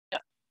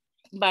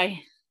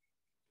Bye.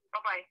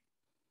 Bye-bye.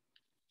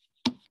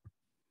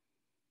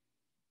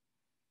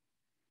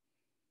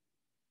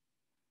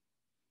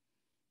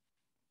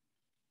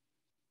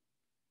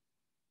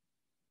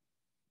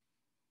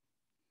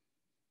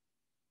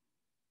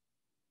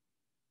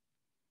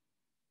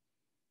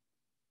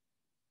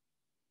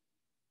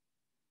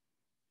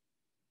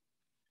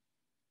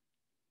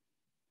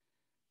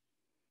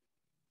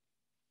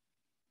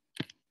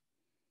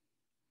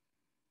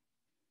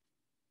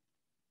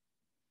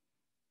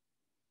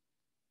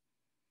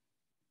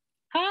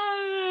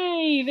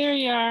 Hi, there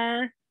you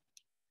are.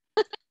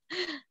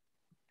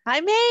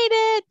 I made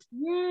it.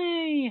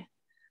 Yay.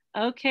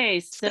 Okay,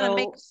 so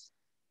just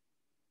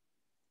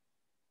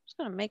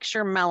gonna make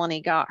sure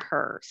Melanie got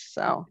hers.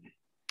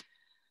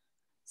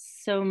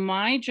 So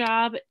my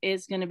job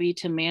is going to be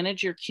to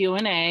manage your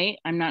Q&A.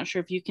 I'm not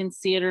sure if you can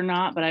see it or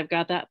not, but I've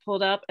got that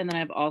pulled up, and then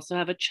I've also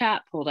have a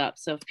chat pulled up.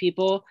 So if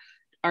people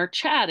are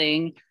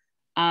chatting,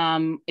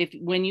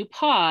 when you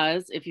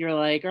pause, if you're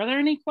like, are there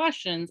any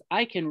questions,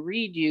 I can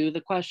read you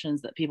the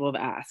questions that people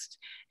have asked,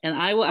 and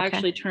I will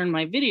actually turn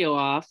my video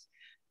off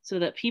so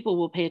that people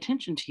will pay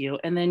attention to you.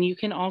 And then you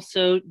can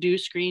also do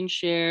screen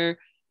share,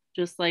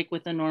 just like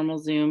with a normal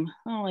Zoom.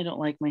 Oh, I don't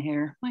like my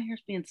hair. My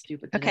hair's being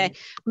stupid today. Okay.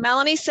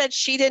 Melanie said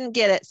she didn't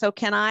get it. So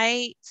can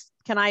I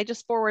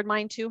just forward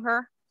mine to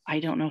her? I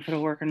don't know if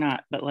it'll work or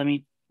not, but let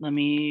me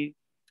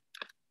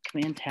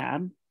Command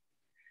Tab,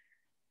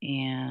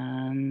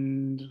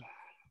 and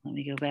let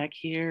me go back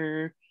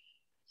here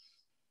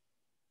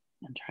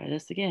and try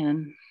this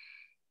again.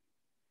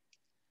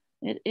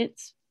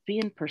 It's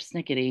being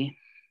persnickety.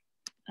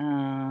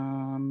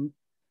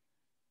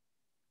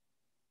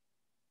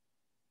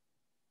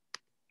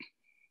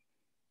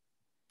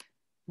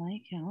 My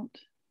account.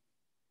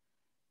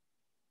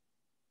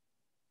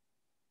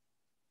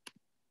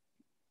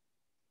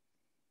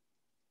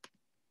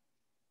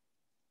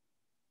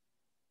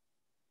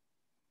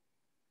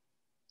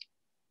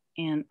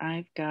 And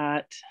I've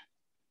got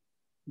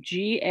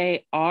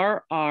GARRABRANT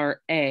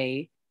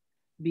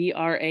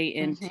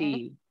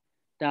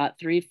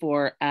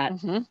 .34 at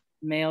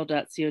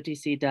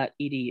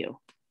mail.cotc.edu.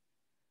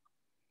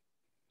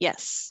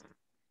 Yes.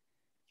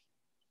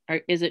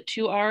 Is it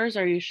 2 R's?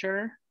 Are you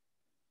sure?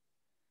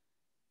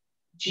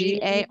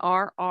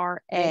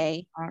 GARRA.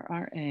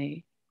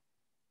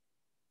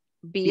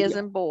 B as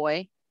in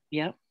boy.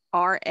 Yep.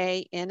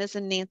 RAN as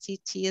in Nancy,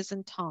 T as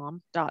in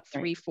Tom,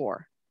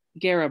 .34.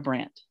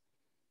 Garabrandt.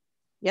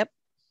 Yep.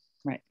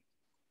 Right.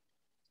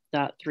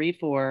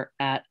 .34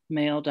 at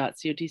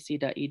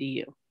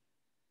mail.cotc.edu.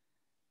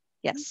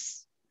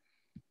 Yes.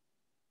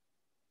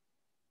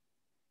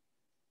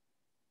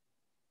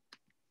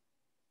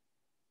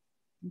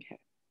 Okay.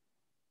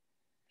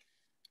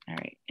 All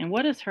right. And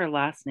what is her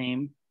last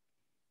name?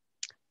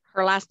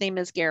 Her last name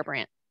is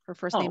Garabrandt. Her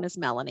first name is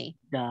Melanie.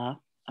 Duh.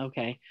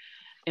 Okay.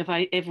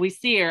 If we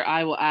see her,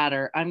 I will add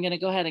her. I'm going to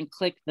go ahead and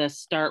click the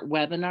start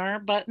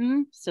webinar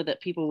button so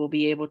that people will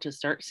be able to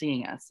start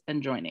seeing us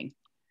and joining.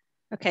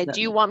 Okay.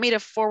 Do you want me to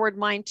forward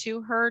mine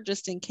to her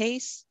just in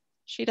case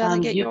she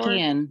doesn't get yours? You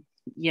can.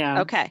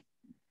 Yeah. Okay.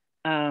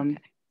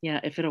 Yeah,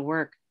 if it'll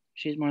work,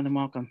 she's more than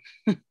welcome.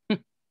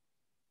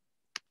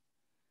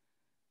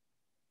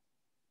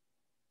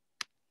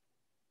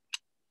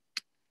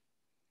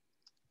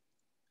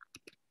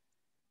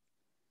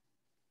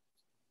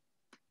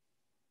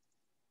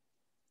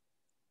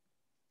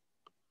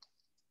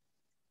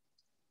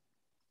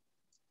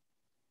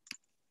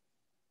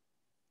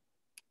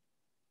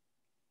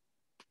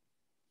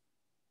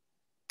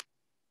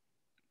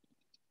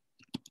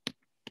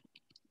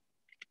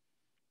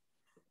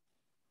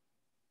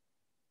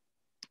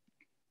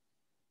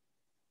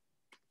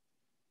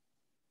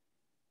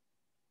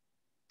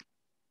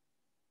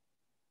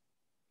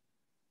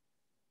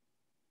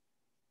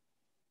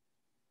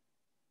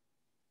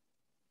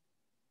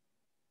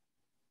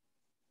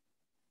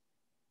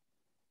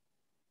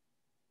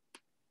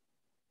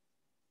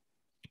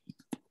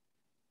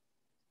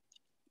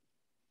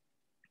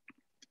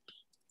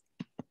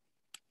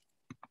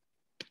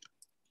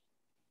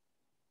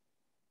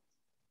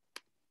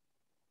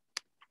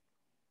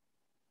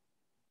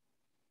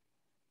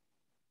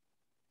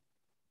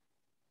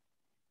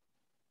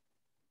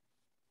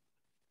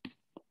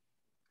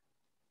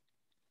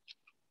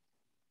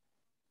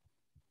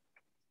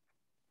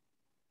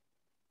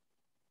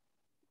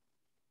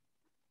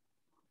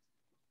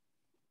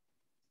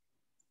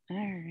 All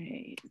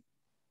right.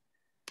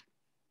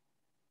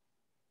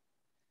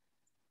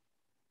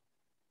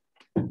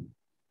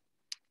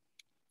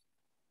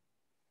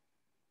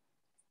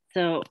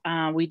 So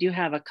we do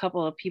have a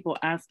couple of people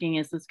asking,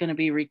 is this going to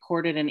be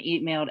recorded and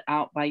emailed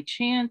out by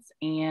chance?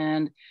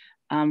 And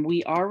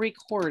we are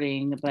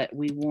recording, but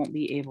we won't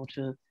be able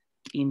to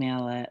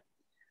email it.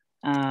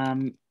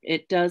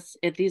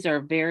 These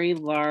are very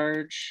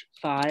large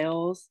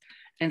files.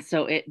 And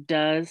so it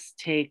does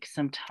take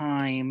some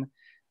time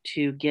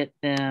to get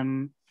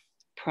them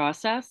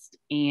processed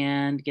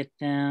and get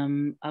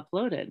them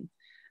uploaded.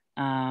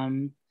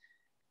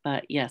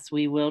 But yes,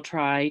 we will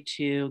try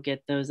to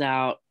get those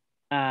out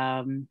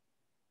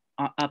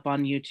up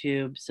on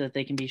YouTube so that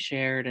they can be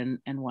shared and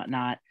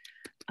whatnot.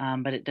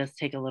 But it does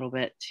take a little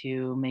bit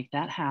to make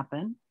that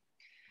happen.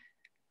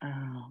 Let's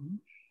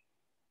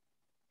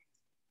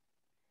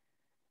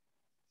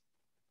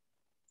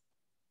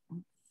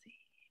see.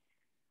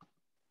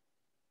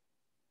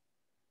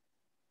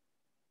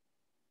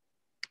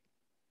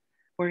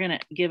 We're going to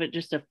give it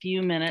just a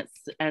few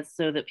minutes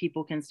so that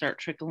people can start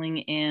trickling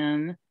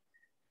in.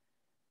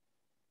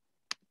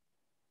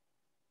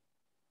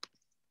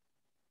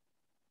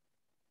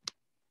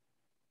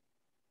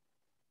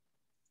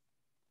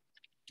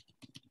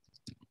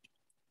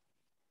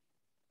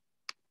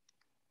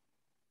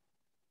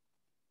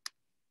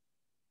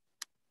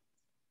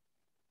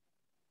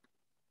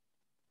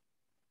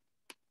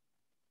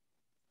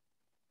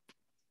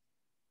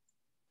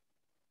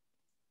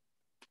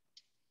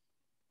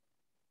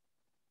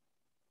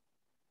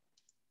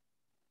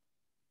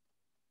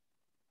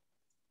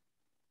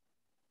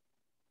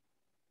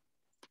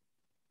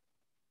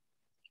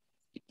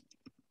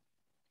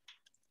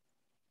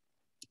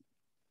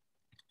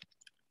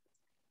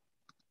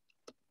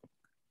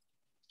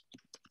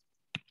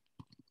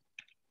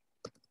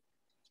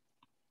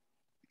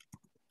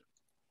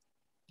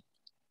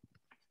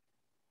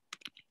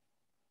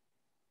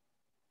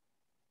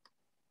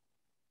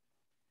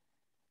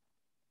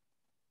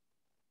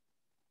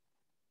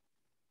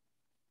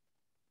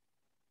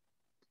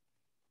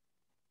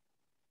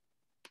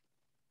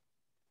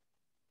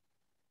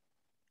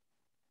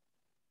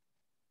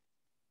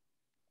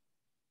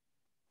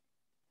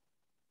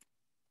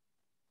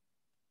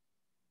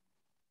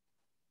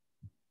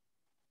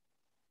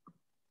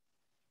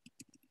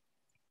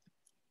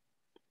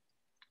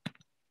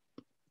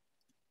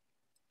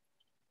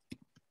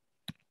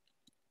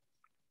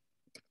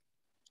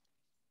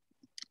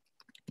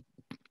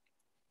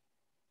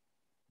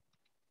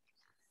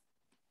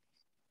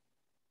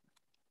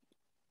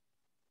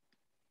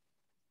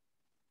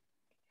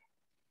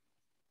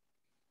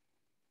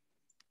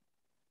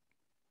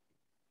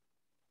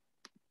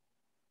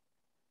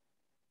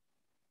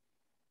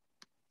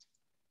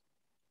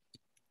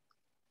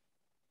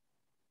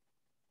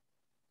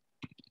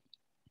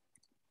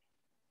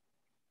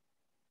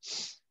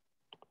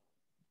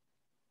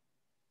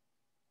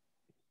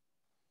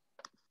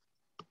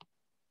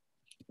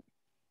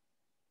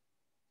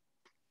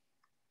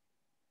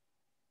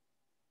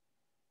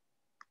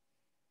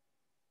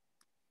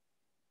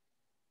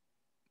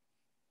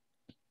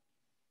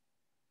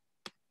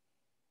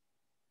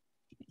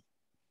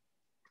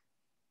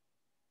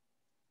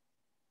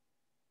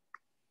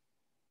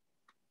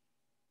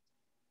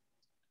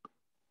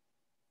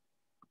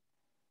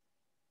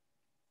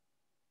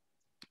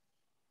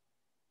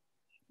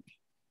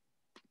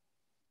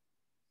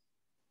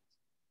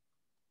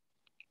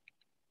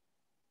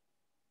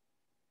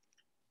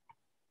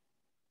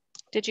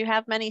 Did you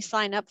have many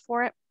sign up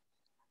for it?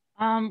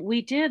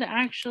 We did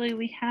actually.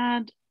 We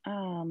had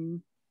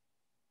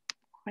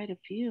quite a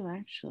few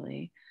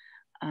actually.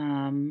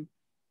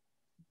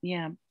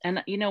 Yeah,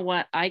 and you know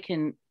what? I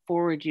can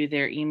forward you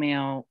their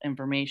email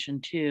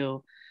information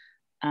too,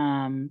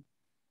 so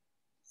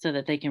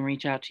that they can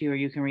reach out to you or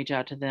you can reach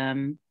out to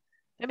them.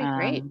 That'd be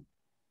great.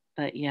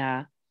 But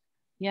yeah,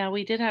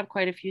 we did have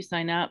quite a few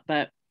sign up,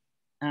 but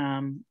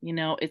you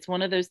know, it's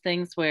one of those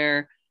things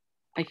where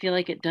I feel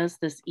like it does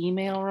this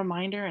email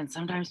reminder, and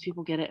sometimes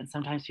people get it and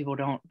sometimes people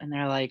don't, and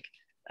they're like,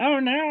 oh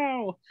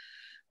no.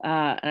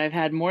 And I've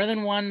had more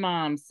than one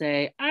mom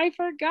say, I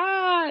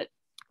forgot,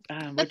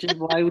 which is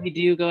why we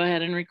do go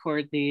ahead and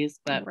record these.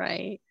 But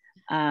right.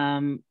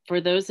 For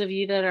those of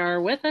you that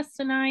are with us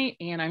tonight,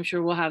 and I'm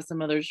sure we'll have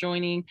some others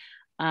joining,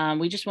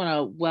 we just want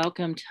to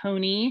welcome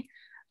Toni.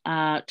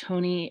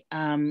 Toni,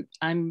 I'm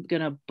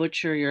going to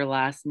butcher your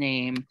last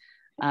name.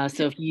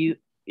 So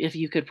if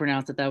you could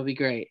pronounce it, that would be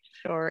great.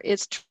 Sure.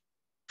 It's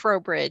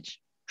Trowbridge.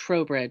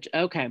 Trowbridge.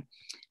 Okay.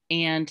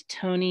 And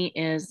Toni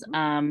is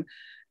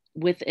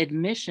with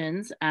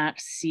admissions at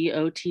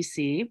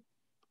COTC,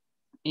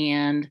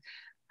 and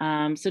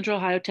Central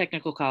Ohio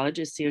Technical College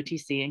is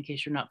COTC, in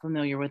case you're not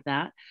familiar with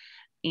that.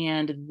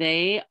 And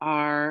they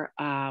are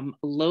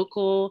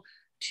local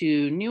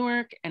to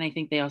Newark, and I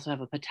think they also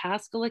have a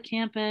Pataskala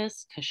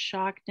campus,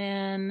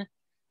 Coshocton,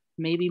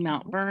 maybe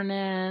Mount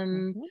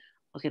Vernon.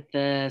 Look at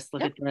this,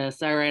 look at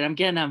this. All right, I'm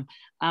getting them.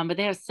 But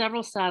they have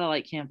several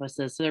satellite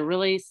campuses. So they're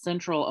really,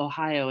 Central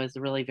Ohio is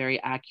a really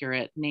very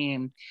accurate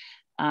name.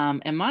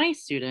 And my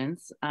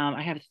students,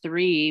 I have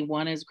 3.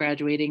 One is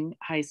graduating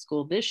high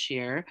school this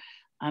year.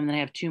 Then I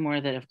have 2 more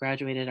that have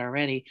graduated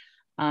already.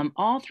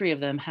 All 3 of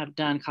them have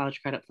done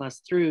College Credit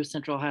Plus through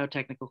Central Ohio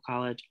Technical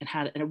College and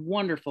had a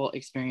wonderful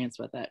experience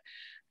with it.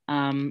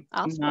 Awesome.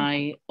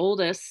 My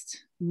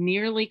oldest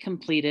nearly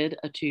completed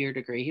a 2-year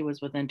degree. He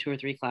was within 2 or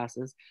 3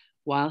 classes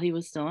while he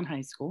was still in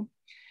high school.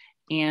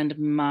 And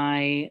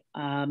my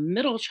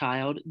middle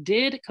child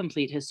did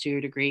complete his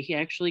 2-year degree. He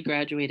actually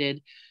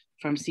graduated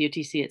from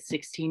COTC at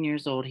 16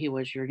 years old. He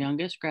was your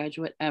youngest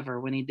graduate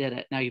ever when he did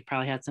it. Now you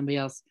probably had somebody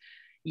else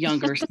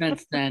younger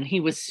since then. He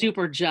was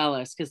super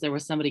jealous because there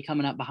was somebody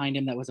coming up behind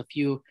him that was a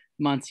few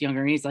months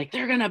younger. And he's like,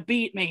 they're going to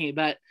beat me.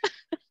 But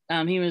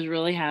he was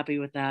really happy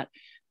with that.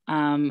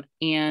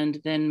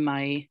 And then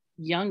my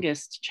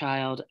youngest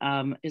child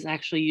is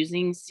actually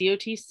using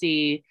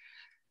COTC.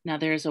 Now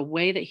there's a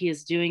way that he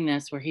is doing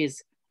this where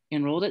he's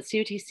enrolled at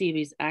COTC, but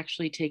he's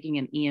actually taking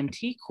an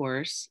EMT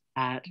course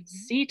at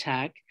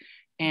CTech,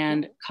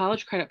 and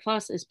College Credit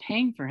Plus is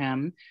paying for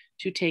him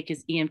to take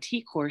his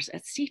EMT course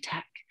at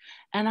CTech.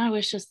 And I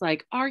was just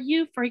like, are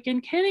you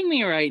freaking kidding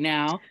me right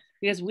now?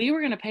 Because we were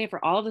going to pay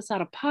for all of this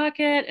out of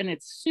pocket, and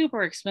it's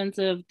super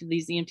expensive.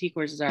 These EMT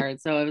courses are.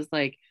 And so I was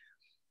like,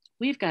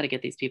 we've got to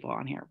get these people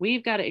on here.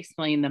 We've got to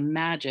explain the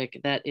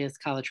magic that is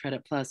College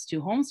Credit Plus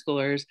to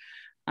homeschoolers.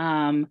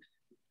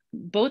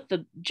 Both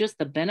just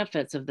the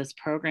benefits of this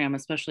program,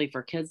 especially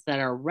for kids that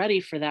are ready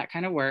for that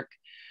kind of work.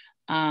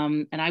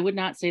 And I would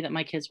not say that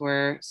my kids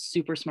were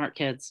super smart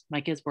kids.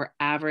 My kids were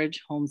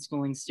average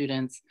homeschooling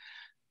students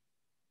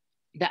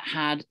that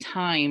had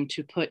time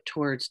to put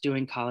towards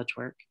doing college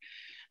work.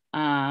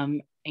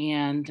 And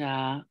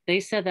they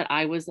said that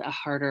I was a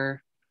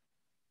harder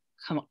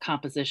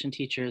composition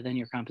teacher than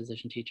your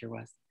composition teacher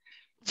was.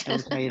 I will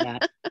tell you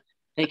that.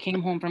 They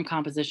came home from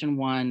composition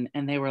 1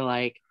 and they were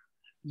like,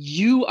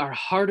 you are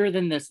harder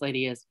than this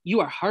lady is.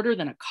 You are harder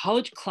than a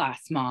college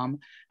class, Mom.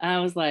 And I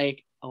was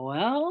like,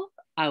 well,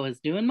 I was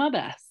doing my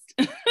best.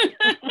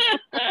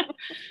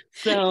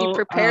 So you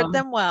prepared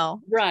them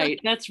well. Right.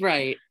 That's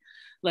right.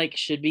 Like,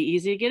 should be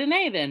easy to get an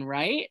A then,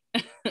 right?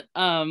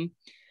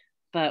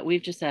 But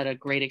we've just had a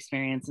great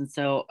experience. And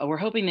so we're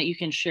hoping that you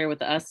can share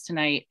with us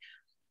tonight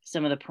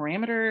some of the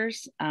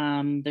parameters.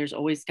 There's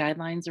always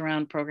guidelines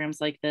around programs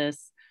like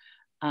this.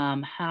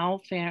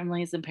 How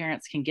families and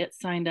parents can get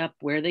signed up,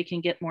 where they can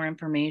get more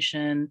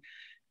information,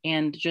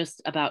 and just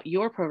about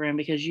your program,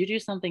 because you do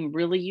something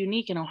really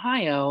unique in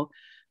Ohio,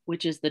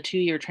 which is the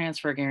 2-year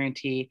transfer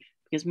guarantee.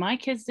 Because my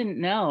kids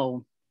didn't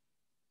know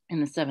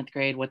in the 7th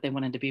grade what they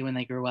wanted to be when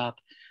they grew up,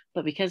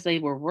 but because they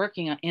were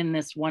working in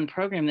this one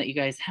program that you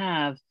guys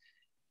have,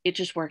 it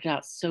just worked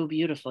out so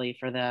beautifully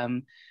for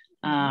them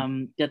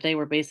that they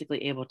were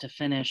basically able to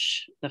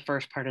finish the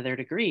first part of their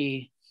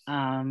degree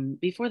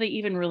before they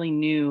even really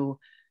knew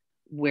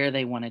where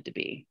they wanted to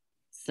be.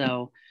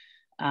 So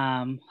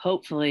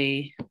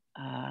hopefully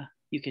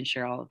you can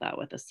share all of that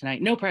with us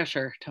tonight. No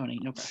pressure, Toni,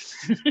 no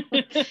pressure.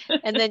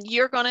 And then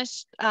you're going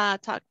to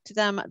talk to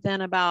them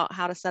then about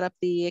how to set up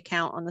the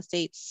account on the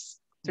states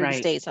through the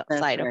states site.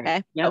 Right.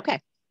 Okay. Yep.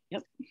 Okay.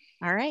 Yep.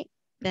 All right.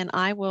 Then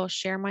I will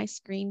share my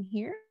screen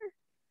here.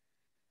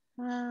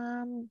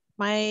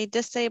 My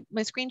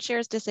screen share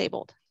is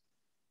disabled.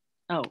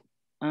 Oh,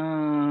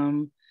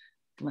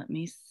 let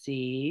me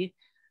see.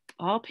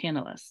 All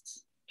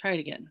panelists. Try it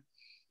again.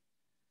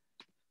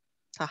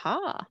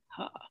 Aha.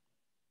 Ha.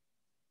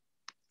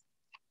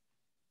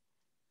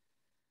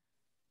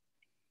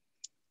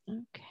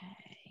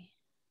 Okay.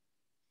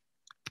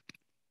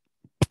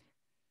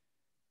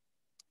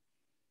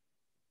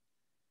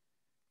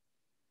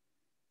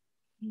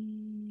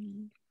 Beginning.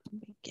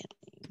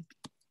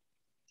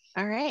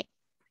 All right.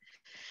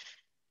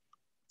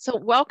 So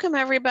welcome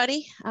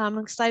everybody. I'm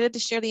excited to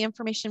share the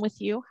information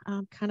with you.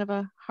 Kind of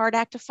a hard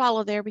act to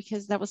follow there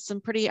because that was some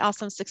pretty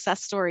awesome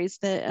success stories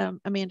that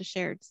Amanda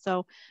shared.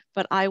 So,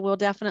 but I will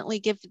definitely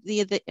give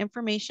the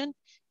information.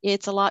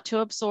 It's a lot to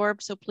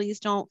absorb, so please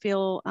don't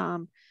feel,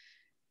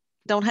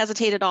 don't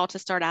hesitate at all to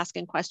start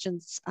asking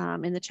questions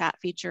in the chat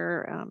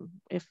feature.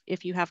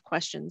 If you have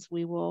questions,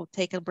 we will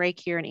take a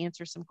break here and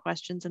answer some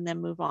questions and then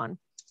move on.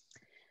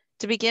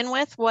 To begin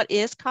with, what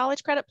is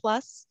College Credit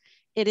Plus?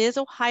 It is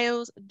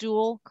Ohio's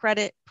dual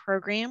credit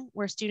program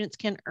where students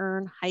can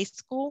earn high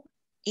school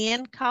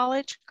and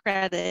college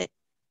credit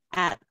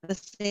at the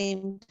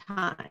same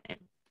time.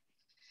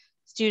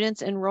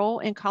 Students enroll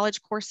in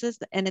college courses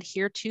and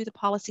adhere to the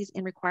policies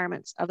and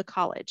requirements of the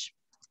college.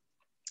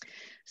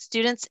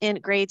 Students in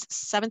grades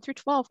 7 through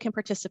 12 can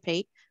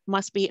participate,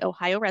 must be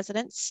Ohio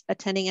residents,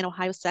 attending an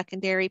Ohio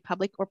secondary,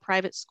 public or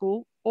private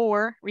school,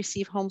 or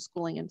receive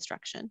homeschooling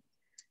instruction.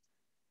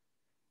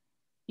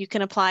 You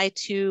can apply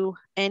to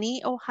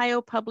any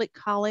Ohio public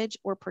college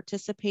or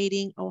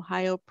participating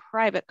Ohio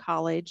private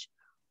college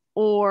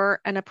or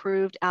an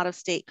approved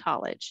out-of-state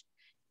college.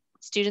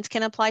 Students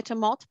can apply to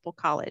multiple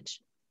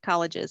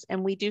colleges,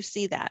 and we do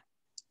see that.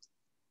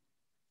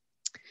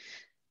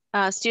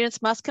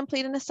 Students must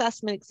complete an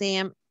assessment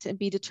exam to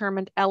be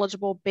determined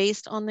eligible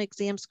based on the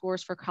exam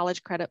scores for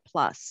College Credit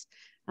Plus.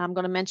 I'm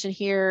going to mention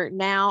here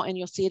now, and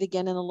you'll see it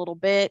again in a little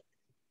bit.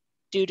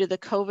 Due to the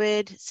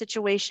COVID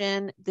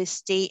situation, the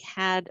state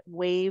had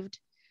waived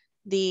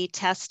the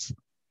test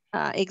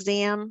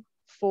exam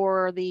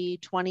for the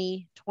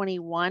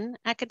 2021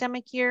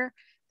 academic year.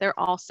 They're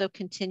also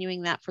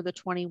continuing that for the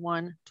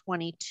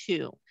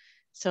 21-22,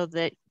 so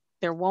that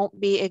there won't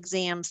be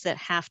exams that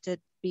have to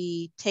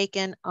be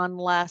taken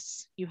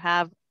unless you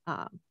have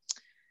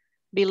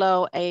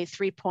below a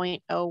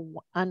 3.0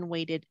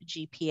 unweighted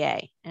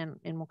GPA. And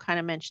we'll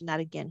kind of mention that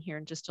again here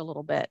in just a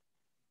little bit.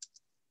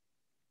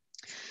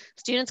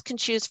 Students can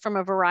choose from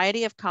a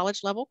variety of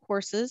college level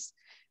courses.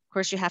 Of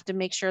course, you have to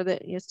make sure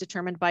that it's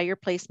determined by your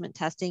placement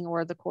testing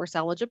or the course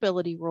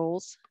eligibility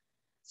rules.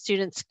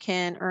 Students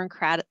can earn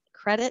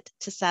credit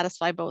to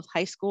satisfy both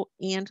high school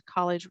and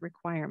college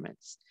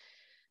requirements.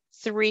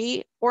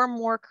 3 or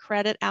more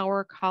credit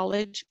hour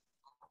college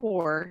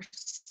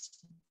course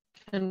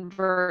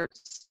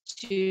converts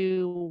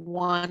to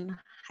 1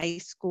 high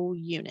school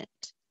unit.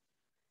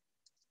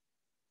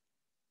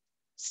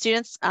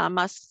 Students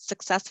must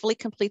successfully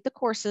complete the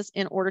courses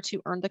in order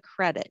to earn the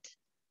credit.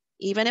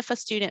 Even if a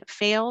student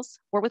fails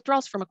or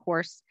withdraws from a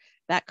course,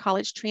 that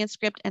college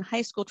transcript and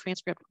high school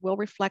transcript will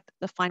reflect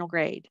the final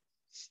grade.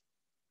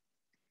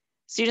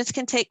 Students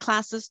can take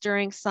classes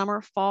during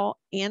summer, fall,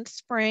 and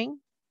spring,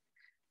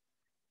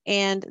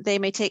 and they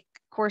may take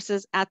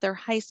courses at their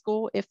high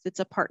school if it's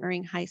a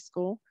partnering high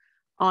school,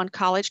 on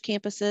college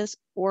campuses,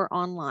 or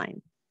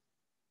online.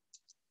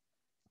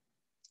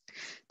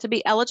 To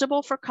be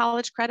eligible for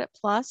College Credit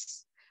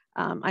Plus,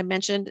 I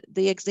mentioned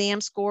the exam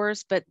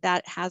scores, but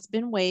that has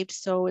been waived.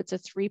 So it's a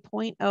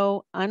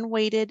 3.0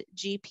 unweighted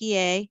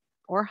GPA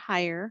or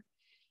higher.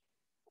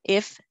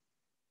 If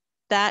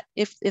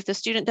the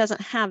student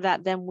doesn't have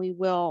that, then we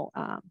will,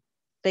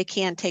 they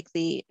can take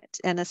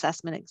an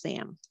assessment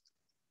exam.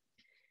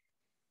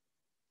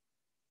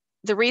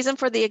 The reason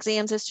for the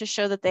exams is to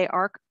show that they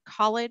are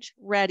college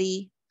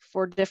ready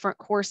for different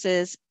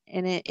courses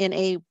in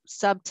a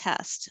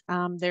sub-test.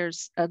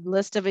 There's a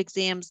list of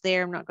exams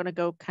there. I'm not going to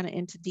go kind of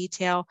into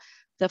detail.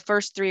 The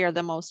first 3 are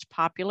the most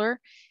popular,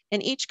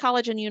 and each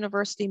college and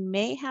university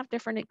may have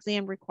different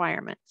exam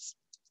requirements.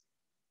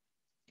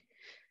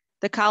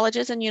 The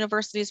colleges and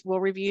universities will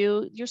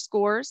review your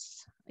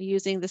scores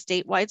using the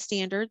statewide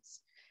standards.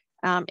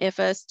 If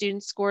a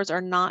student's scores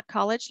are not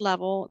college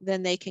level,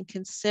 then they can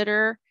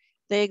consider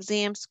the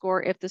exam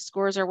score if the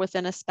scores are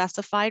within a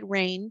specified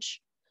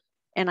range.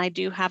 And I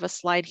do have a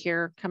slide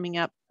here coming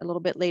up a little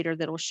bit later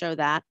that will show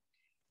that.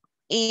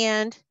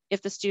 And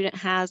if the student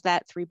has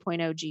that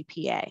 3.0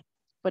 GPA.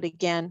 But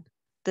again,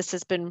 this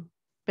has been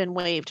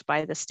waived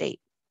by the state.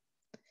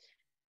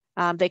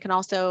 They can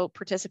also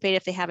participate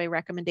if they have a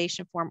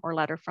recommendation form or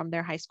letter from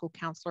their high school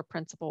counselor,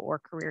 principal, or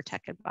career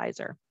tech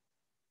advisor.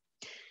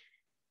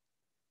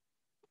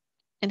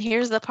 And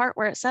here's the part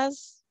where it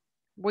says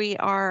we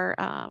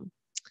are,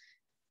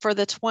 for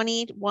the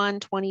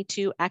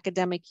 21-22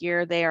 academic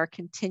year, they are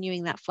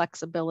continuing that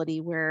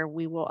flexibility where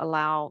we will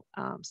allow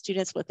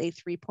students with a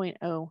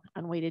 3.0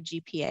 unweighted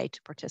GPA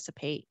to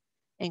participate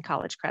in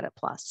College Credit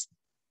Plus.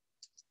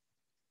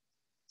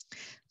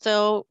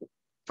 So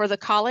for the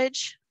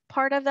college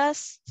part of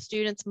this,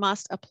 students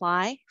must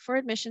apply for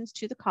admissions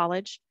to the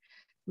college,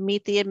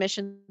 meet the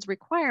admissions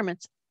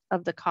requirements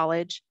of the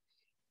college,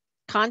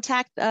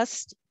 contact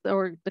us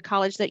or the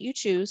college that you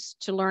choose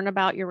to learn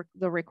about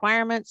the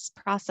requirements,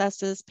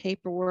 processes,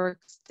 paperwork,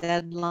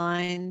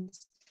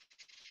 deadlines.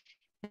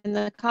 And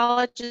the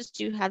colleges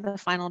do have the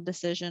final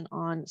decision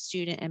on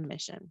student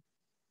admission.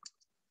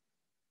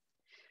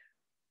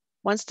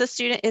 Once the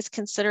student is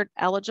considered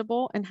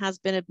eligible and has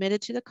been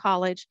admitted to the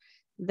college,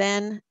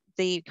 then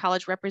the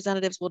college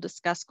representatives will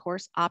discuss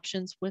course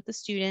options with the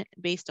student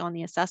based on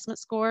the assessment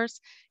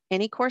scores,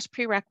 any course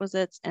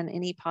prerequisites, and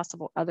any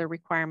possible other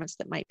requirements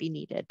that might be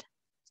needed.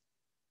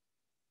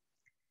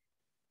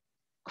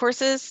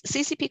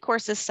 CCP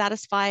courses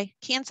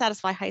can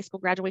satisfy high school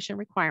graduation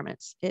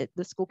requirements.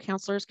 The school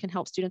counselors can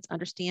help students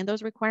understand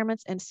those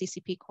requirements and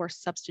CCP course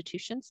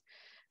substitutions.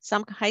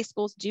 Some high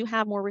schools do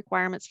have more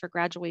requirements for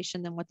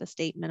graduation than what the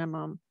state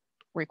minimum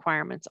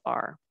requirements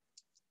are.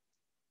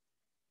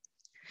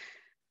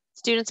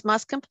 Students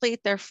must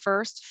complete their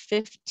first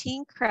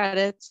 15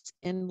 credits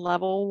in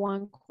level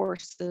 1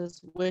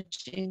 courses,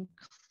 which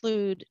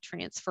include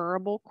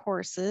transferable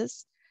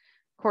courses,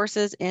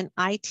 courses in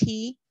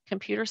IT,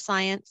 computer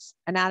science,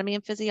 anatomy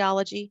and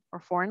physiology, or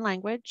foreign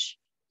language,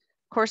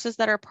 courses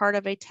that are part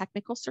of a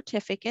technical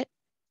certificate,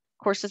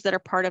 courses that are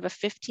part of a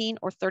 15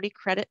 or 30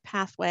 credit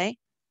pathway,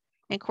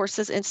 and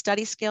courses in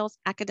study skills,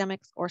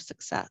 academics, or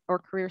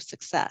career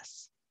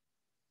success.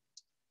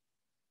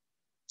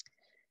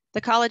 The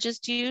colleges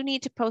do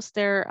need to post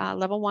their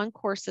level 1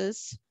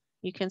 courses.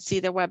 You can see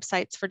their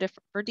websites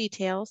for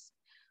details.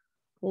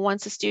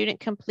 Once a student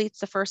completes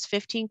the first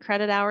 15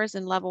 credit hours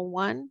in level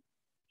 1,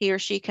 he or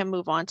she can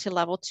move on to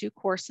level 2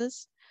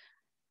 courses.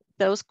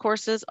 Those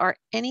courses are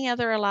any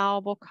other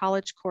allowable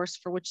college course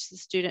for which the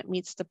student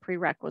meets the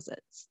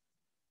prerequisites.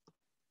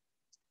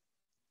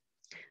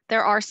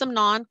 There are some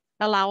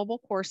non-allowable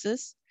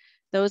courses.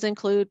 Those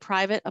include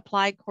private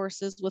applied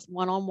courses with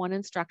one-on-one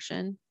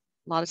instruction,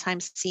 a lot of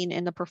times seen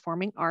in the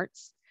performing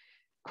arts,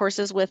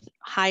 courses with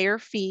higher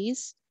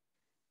fees,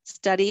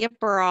 study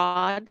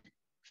abroad,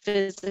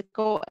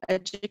 physical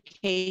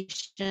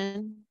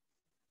education,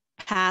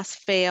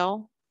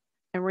 pass-fail,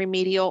 and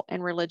remedial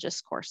and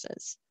religious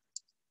courses.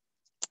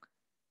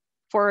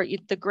 For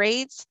the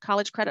grades,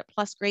 College Credit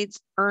Plus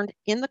grades earned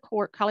in the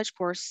college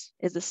course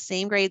is the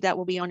same grade that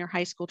will be on your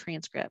high school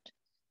transcript.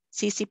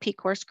 CCP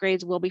course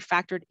grades will be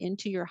factored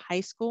into your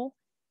high school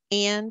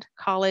and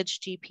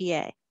college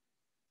GPA.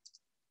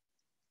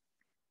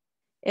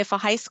 If a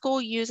high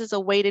school uses a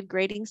weighted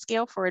grading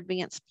scale for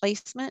advanced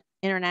placement,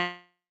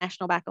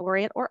 international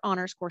baccalaureate, or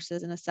honors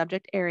courses in a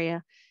subject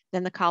area,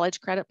 then the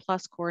College Credit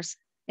Plus course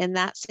in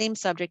that same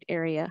subject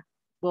area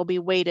will be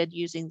weighted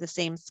using the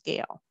same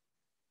scale.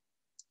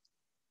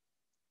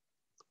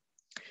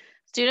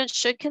 Students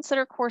should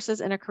consider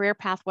courses in a career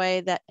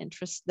pathway that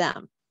interests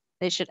them.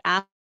 They should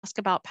ask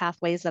about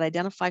pathways that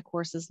identify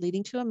courses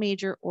leading to a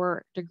major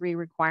or degree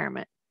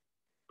requirement.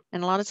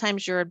 And a lot of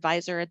times your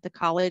advisor at the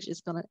college is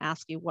going to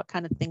ask you what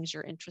kind of things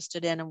you're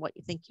interested in and what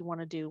you think you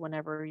want to do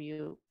whenever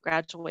you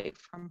graduate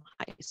from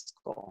high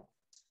school.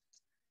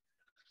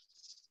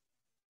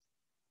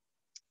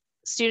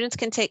 Students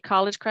can take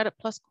College Credit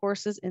Plus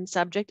courses in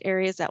subject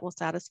areas that will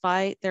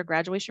satisfy their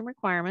graduation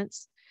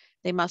requirements.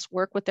 They must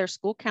work with their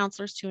school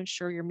counselors to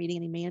ensure you're meeting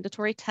any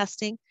mandatory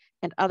testing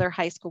and other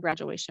high school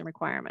graduation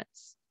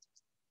requirements.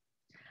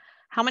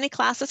 How many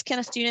classes can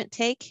a student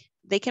take?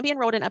 They can be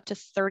enrolled in up to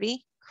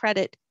 30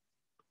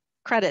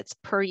 credits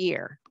per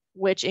year,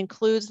 which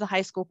includes the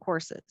high school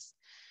courses.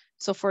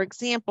 So for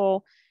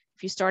example,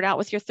 if you start out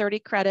with your 30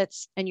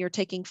 credits and you're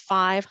taking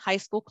 5 high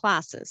school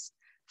classes,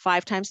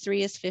 5 times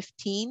 3 is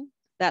 15.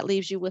 That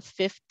leaves you with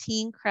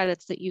 15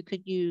 credits that you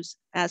could use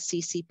as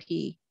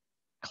CCP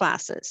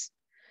classes.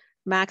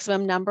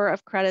 Maximum number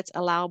of credits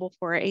allowable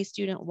for a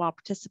student while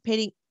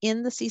participating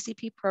in the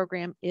CCP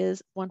program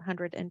is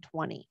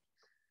 120.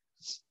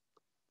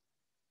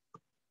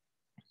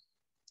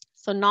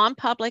 So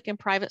non-public and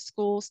private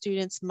school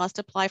students must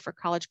apply for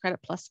College Credit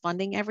Plus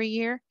funding every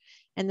year.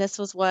 And this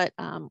was what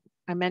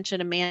I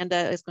mentioned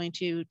Amanda is going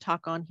to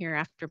talk on here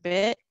after a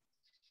bit.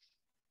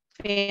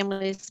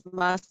 Families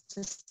must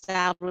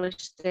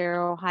establish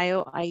their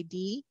Ohio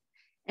ID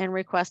and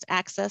request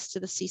access to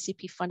the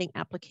CCP funding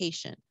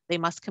application. They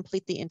must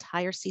complete the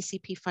entire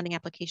CCP funding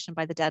application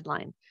by the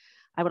deadline.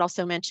 I would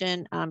also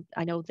mention,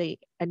 I know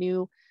a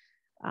new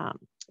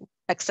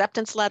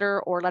acceptance letter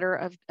or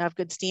letter of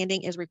good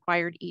standing is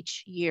required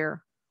each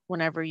year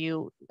whenever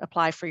you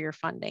apply for your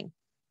funding.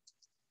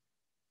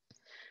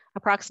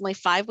 Approximately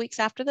 5 weeks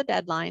after the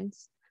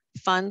deadlines,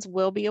 funds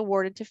will be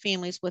awarded to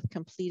families with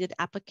completed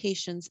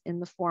applications in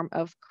the form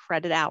of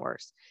credit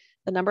hours.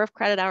 The number of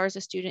credit hours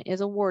a student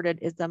is awarded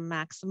is the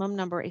maximum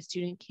number a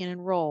student can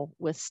enroll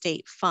with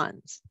state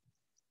funds.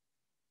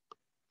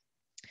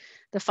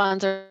 The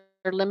funds are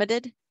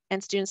limited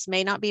and students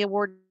may not be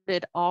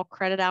awarded all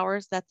credit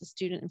hours that the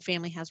student and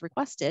family has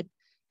requested.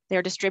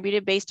 They're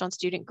distributed based on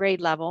student grade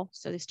level.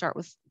 So they start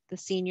with the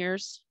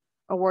seniors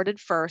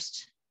awarded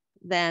first,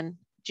 then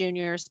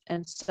juniors,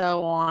 and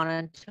so on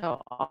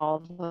until all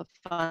the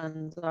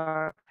funds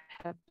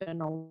have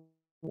been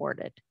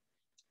awarded.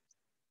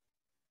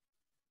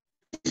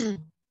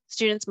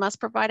 Students must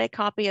provide a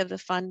copy of the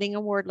funding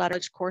award letter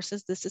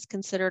courses. This is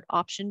considered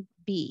option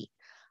B.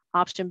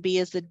 Option B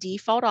is the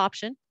default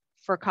option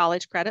for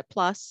College Credit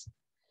Plus.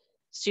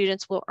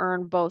 Students will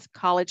earn both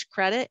college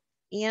credit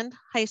and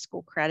high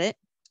school credit.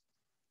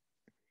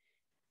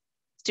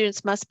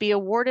 Students must be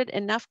awarded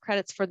enough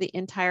credits for the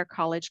entire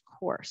college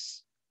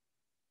course.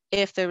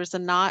 If there was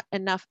not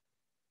enough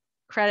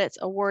credits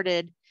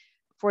awarded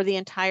for the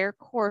entire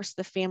course,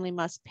 the family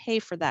must pay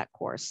for that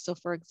course. So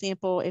for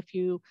example, if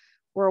you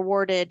were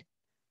awarded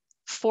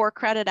 4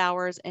 credit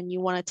hours and you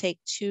want to take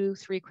 2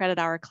 3 credit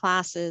hour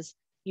classes,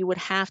 you would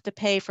have to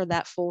pay for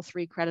that full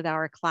 3 credit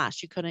hour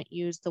class. You couldn't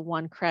use the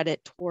 1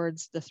 credit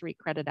towards the 3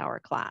 credit hour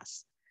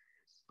class.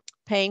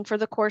 Paying for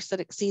the course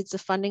that exceeds the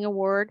funding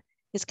award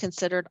is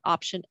considered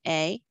option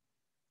A.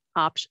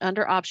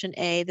 Under option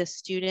A, the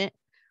student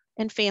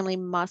and family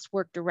must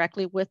work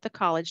directly with the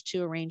college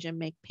to arrange and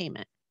make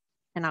payment.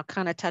 And I'll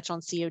kind of touch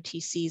on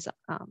COTC's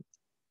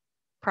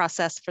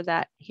process for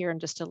that here in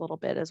just a little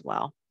bit as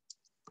well.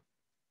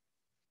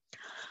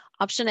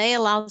 Option A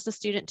allows the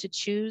student to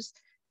choose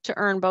to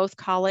earn both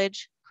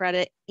college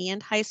credit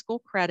and high school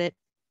credit,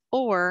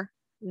 or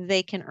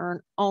they can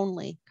earn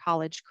only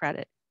college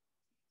credit.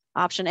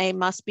 Option A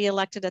must be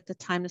elected at the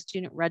time the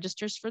student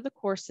registers for the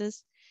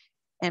courses,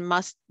 and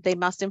they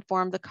must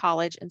inform the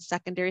college and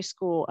secondary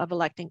school of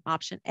electing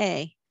option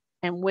A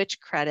and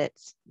which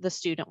credits the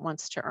student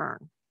wants to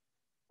earn,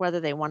 whether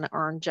they want to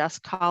earn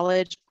just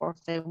college or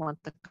if they want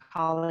the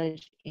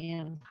college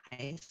and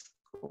high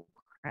school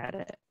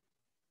credit.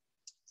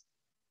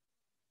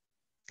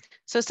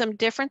 So some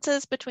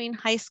differences between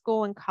high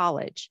school and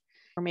college,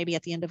 or maybe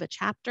at the end of a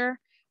chapter,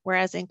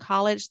 whereas in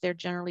college, they're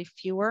generally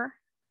fewer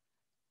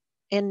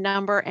in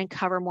number and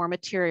cover more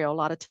material. A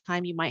lot of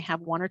time you might have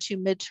 1 or 2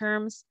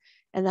 midterms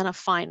and then a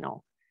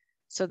final.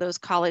 So those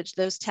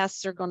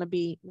tests are going to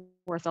be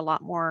worth a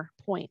lot more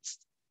points.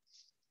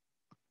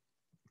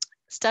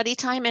 Study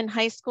time in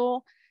high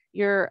school,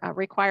 your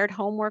required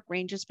homework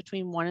ranges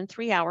between 1 and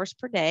 3 hours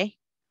per day.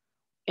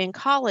 In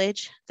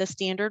college, the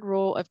standard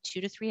rule of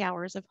 2 to 3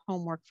 hours of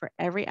homework for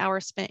every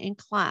hour spent in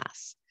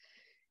class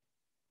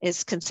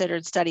is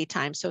considered study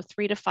time, so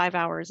 3 to 5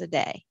 hours a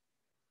day.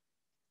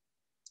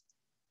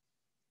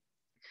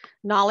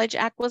 Knowledge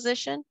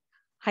acquisition,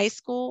 high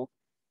school,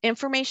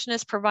 information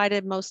is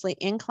provided mostly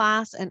in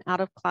class and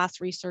out of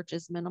class research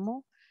is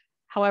minimal.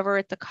 However,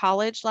 at the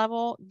college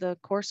level, the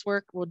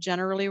coursework will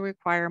generally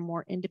require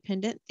more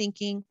independent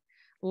thinking,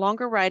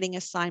 longer writing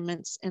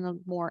assignments, and a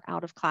more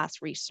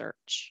out-of-class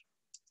research.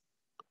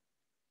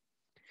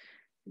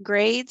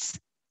 Grades.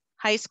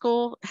 High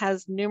school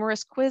has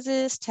numerous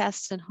quizzes,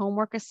 tests, and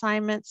homework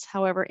assignments.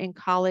 However, in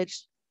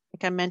college,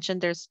 like I mentioned,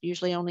 there's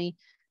usually only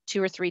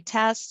 2 or 3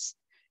 tests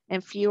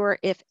and fewer,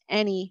 if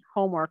any,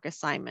 homework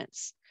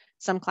assignments.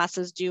 Some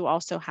classes do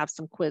also have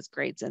some quiz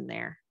grades in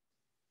there.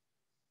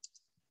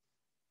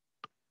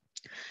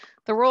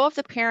 The role of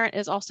the parent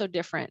is also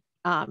different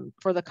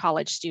for the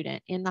college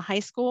student. In the high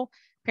school,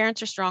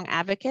 parents are strong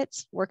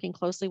advocates working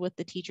closely with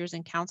the teachers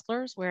and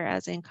counselors,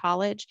 whereas in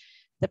college,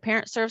 the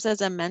parent serves as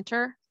a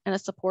mentor and a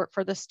support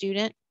for the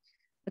student.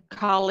 The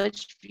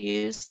college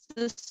views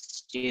the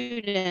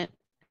student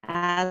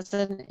as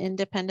an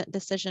independent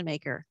decision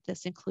maker.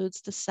 This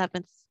includes the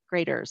 7th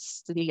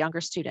graders, the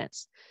younger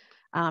students.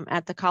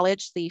 At the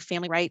college, the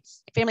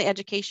Family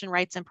Education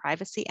Rights and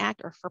Privacy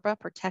Act, or FERPA,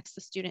 protects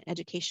the student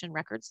education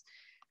records.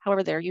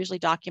 However, there are usually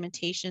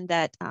documentation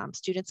that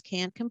students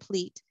can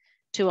complete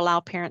to allow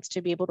parents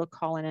to be able to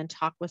call in and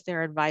talk with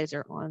their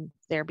advisor on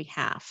their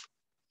behalf.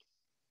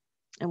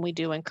 And we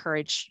do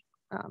encourage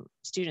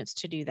students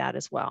to do that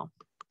as well.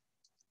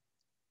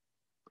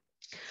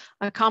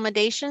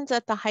 Accommodations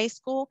at the high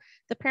school,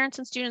 the parents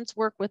and students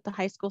work with the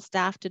high school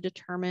staff to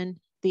determine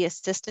the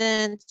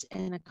assistance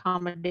and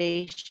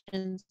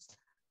accommodations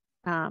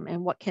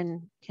and what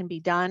can be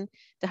done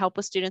to help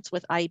with students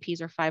with IEPs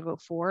or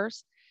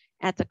 504s.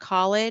 At the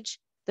college,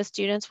 the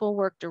students will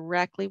work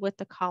directly with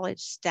the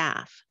college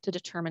staff to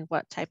determine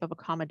what type of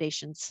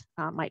accommodations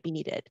might be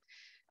needed.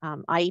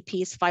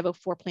 IEPs,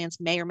 504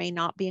 plans may or may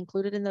not be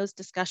included in those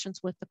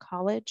discussions with the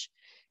college.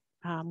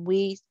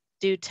 We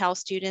do tell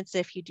students,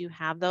 if you do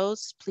have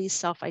those, please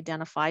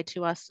self-identify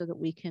to us so that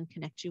we can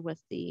connect you with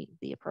the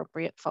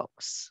appropriate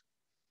folks.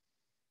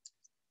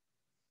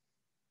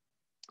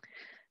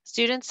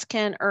 Students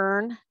can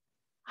earn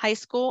high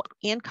school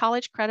and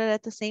college credit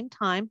at the same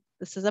time.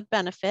 This is a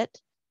benefit.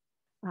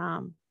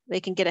 They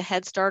can get a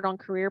head start on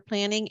career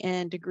planning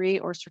and degree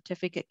or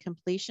certificate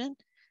completion.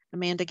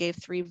 Amanda gave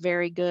 3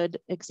 very good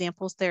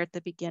examples there at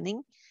the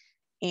beginning.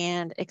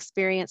 And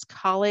experience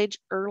college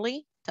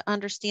early to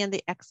understand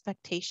the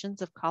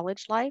expectations of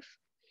college life.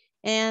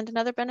 And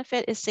another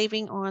benefit is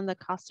saving on the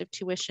cost of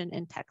tuition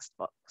and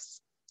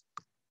textbooks.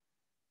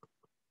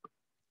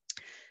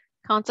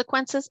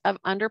 Consequences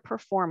of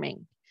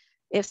underperforming.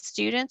 If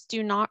students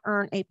do not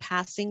earn a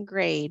passing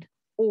grade,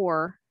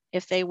 or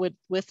if they would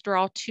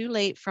withdraw too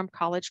late from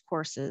college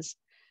courses,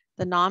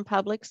 the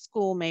non-public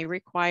school may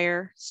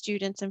require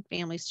students and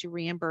families to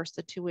reimburse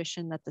the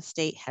tuition that the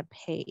state had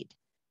paid.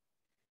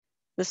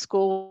 The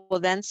school will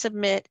then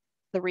submit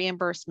the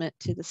reimbursement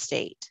to the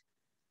state.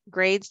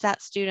 Grades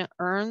that student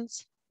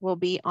earns will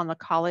be on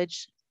the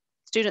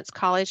student's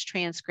college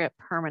transcript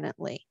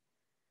permanently.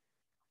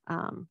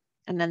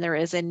 And then there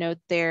is a note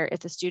there,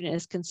 if the student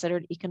is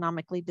considered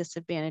economically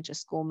disadvantaged, a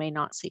school may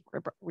not seek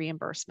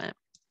reimbursement.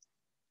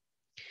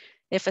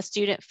 If a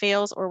student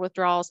fails or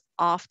withdraws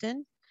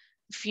often,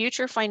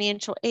 future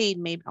financial aid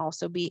may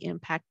also be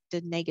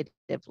impacted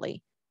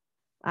negatively.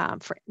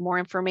 For more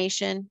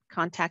information,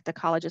 contact the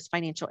college's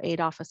financial aid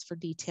office for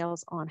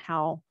details on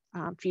how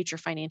future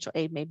financial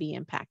aid may be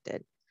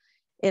impacted.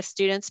 If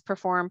students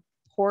perform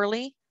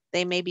poorly,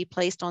 they may be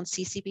placed on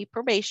CCP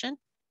probation,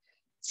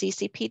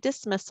 CCP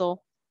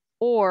dismissal,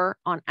 or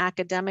on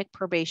academic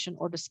probation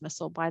or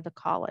dismissal by the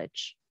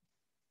college.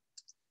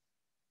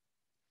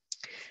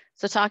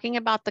 So talking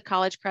about the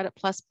college credit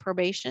plus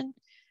probation,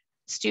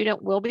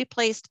 student will be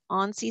placed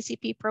on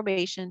CCP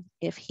probation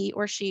if he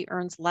or she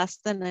earns less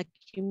than a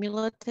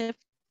cumulative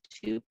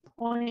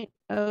 2.0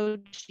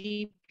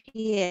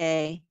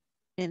 GPA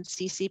in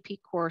CCP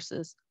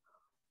courses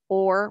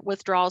or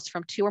withdraws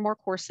from 2 or more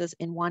courses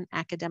in 1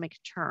 academic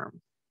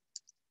term.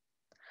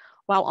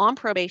 While on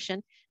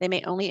probation, they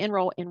may only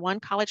enroll in 1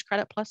 college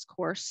credit plus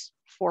course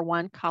for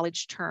 1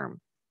 college term.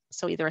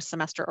 So either a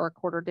semester or a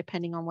quarter,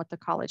 depending on what the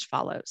college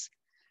follows.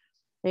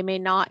 They may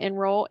not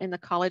enroll in the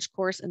college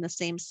course in the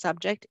same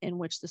subject in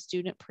which the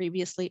student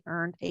previously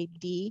earned a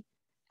D,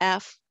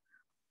 F,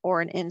 or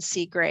an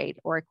NC grade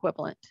or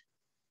equivalent.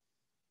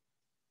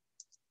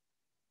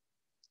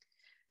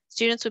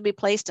 Students would be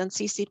placed on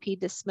CCP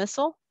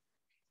dismissal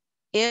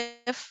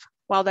if,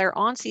 while they're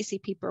on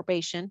CCP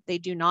probation, they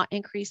do not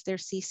increase their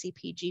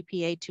CCP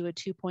GPA to a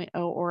 2.0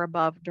 or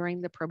above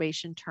during the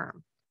probation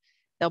term.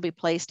 They'll be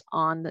placed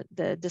on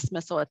the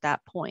dismissal at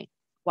that point.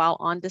 While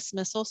on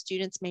dismissal,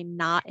 students may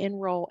not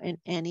enroll in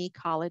any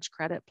college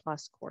credit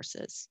plus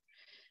courses.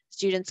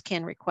 Students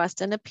can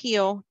request an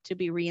appeal to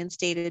be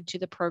reinstated to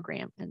the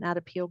program, and that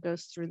appeal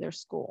goes through their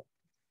school.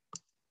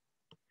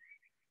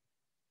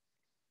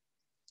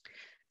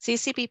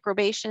 CCP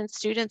probation,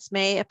 students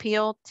may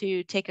appeal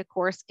to take a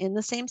course in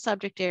the same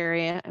subject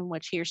area in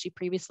which he or she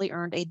previously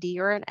earned a D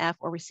or an F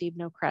or received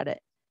no credit.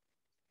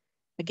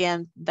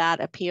 Again, that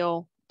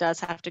appeal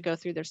does have to go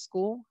through their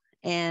school,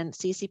 and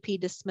CCP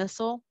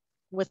dismissal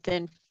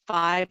within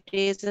 5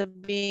 days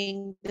of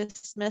being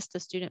dismissed, the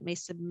student may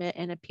submit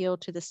an appeal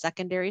to the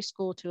secondary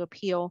school to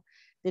appeal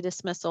the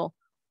dismissal,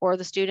 or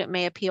the student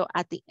may appeal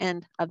at the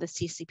end of the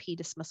CCP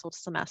dismissal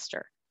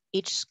semester.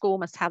 Each school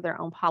must have their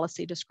own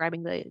policy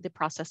describing the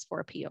process for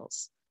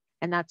appeals,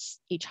 and that's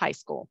each high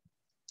school.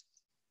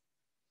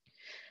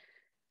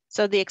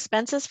 So the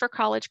expenses for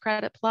College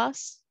Credit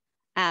Plus: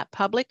 at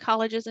public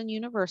colleges and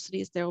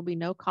universities, there will be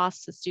no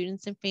cost to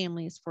students and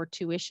families for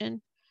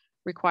tuition,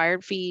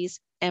 required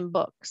fees, and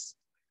books.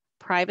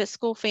 Private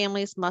school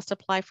families must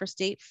apply for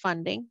state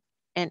funding,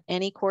 and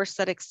any course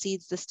that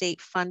exceeds the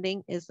state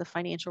funding is the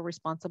financial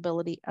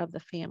responsibility of the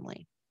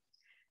family.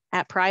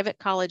 At private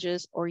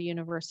colleges or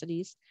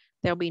universities,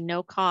 there'll be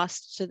no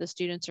cost to the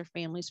students or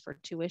families for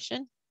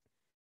tuition,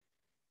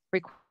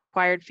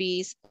 required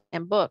fees,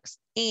 and books,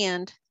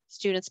 and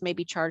students may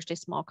be charged a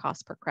small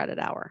cost per credit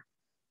hour.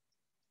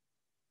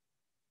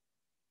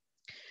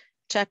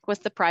 Check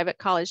with the private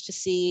college to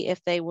see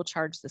if they will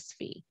charge this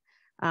fee.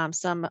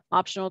 Some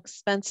optional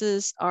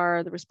expenses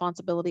are the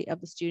responsibility of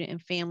the student and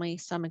family.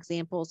 Some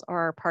examples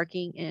are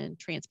parking and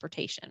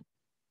transportation.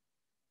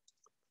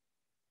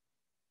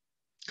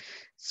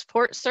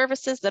 Support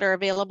services that are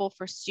available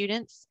for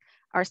students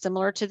are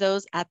similar to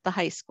those at the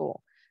high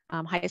school.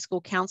 High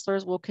school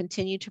counselors will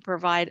continue to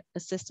provide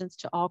assistance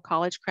to all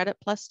College Credit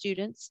Plus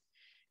students.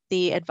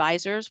 The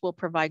advisors will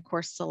provide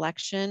course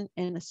selection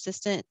and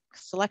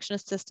selection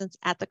assistance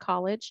at the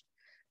college.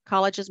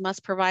 Colleges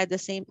must provide the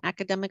same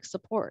academic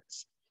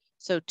supports.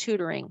 So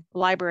tutoring,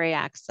 library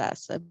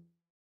access,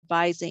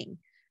 advising,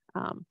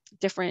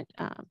 different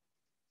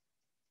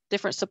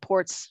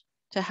supports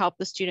to help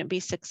the student be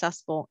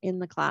successful in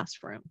the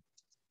classroom.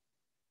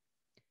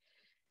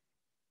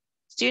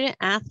 Student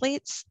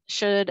athletes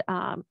should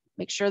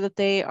make sure that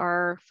they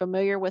are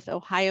familiar with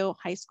Ohio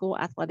High School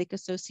Athletic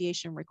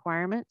Association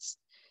requirements.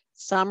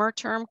 Summer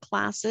term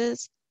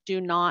classes do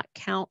not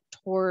count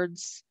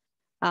towards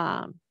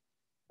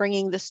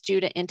bringing the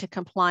student into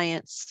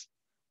compliance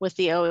with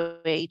the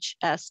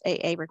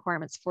OHSAA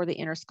requirements for the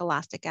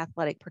interscholastic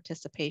athletic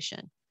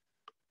participation.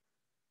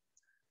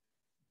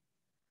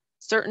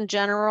 Certain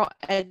general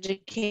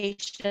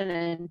education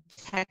and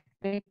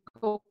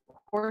technical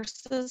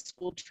courses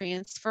will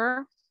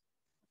transfer,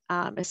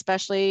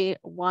 especially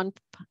one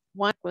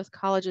with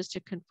colleges to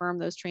confirm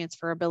those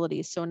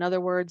transferabilities. So in other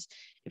words,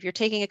 if you're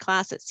taking a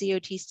class at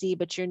COTC,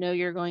 but you know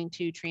you're going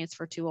to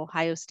transfer to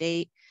Ohio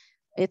State,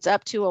 it's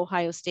up to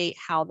Ohio State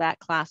how that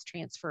class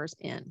transfers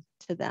in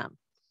to them.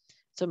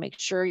 So make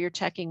sure you're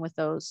checking with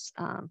those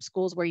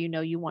schools where you know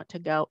you want to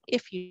go,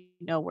 if you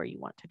know where you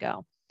want to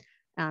go,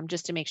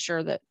 just to make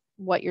sure that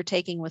what you're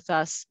taking with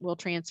us will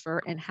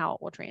transfer and how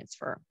it will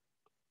transfer.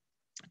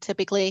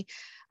 Typically,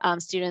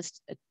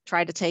 students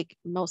try to take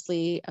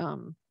mostly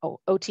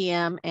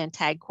OTM and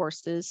tag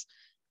courses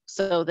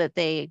so that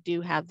they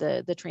do have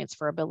the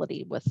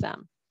transferability with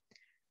them.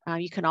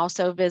 You can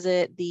also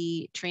visit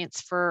the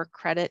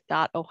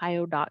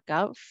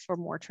transfercredit.ohio.gov for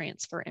more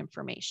transfer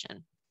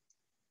information.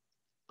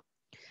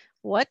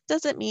 What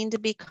does it mean to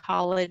be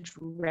college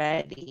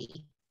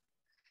ready?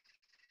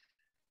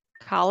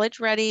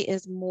 College ready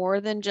is more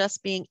than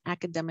just being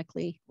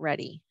academically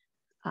ready.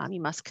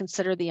 You must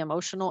consider the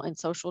emotional and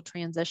social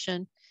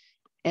transition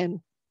and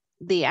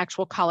the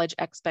actual college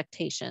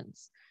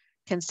expectations.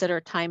 Consider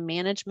time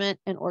management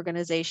and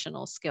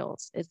organizational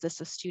skills. Is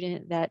this a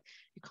student that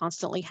you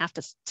constantly have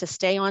to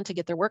stay on to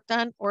get their work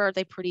done, or are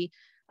they pretty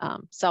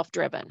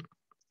self-driven?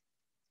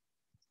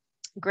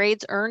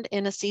 Grades earned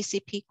in a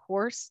CCP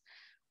course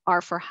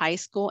are for high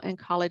school and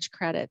college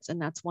credits, and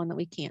that's one that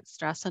we can't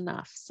stress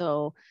enough.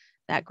 So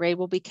that grade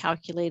will be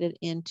calculated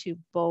into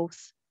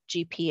both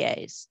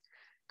GPAs.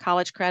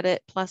 College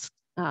Credit Plus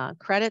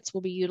credits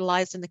will be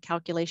utilized in the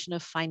calculation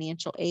of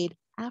financial aid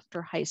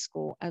after high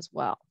school as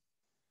well.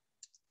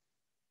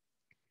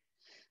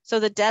 So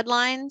the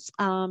deadlines,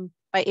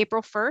 by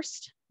April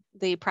 1st,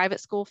 the private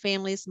school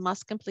families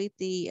must complete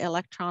the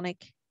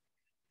electronic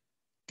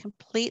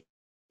intent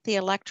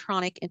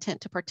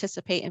to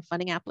participate in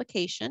funding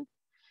application.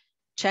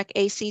 Check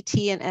ACT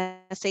and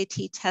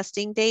SAT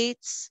testing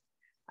dates.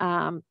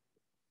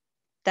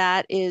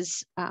 That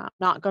is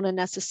not going to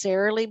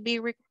necessarily be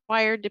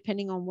required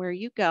depending on where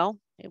you go.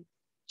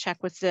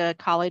 Check with the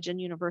college and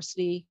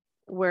university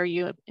where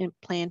you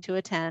plan to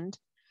attend.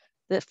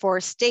 That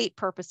for state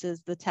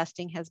purposes, the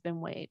testing has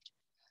been waived.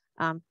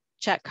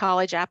 Check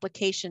college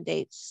application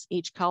dates.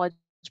 Each college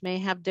may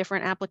have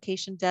different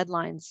application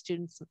deadlines.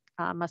 Students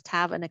must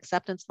have an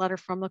acceptance letter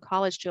from the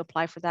college to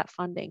apply for that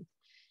funding.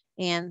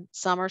 And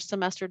summer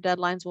semester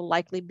deadlines will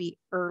likely be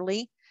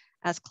early,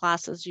 as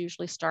classes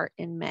usually start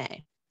in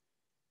May.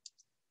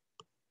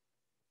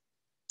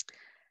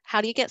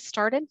 How do you get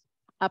started?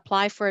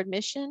 Apply for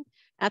admission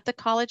at the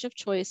college of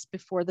choice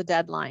before the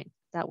deadline.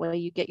 That way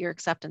you get your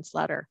acceptance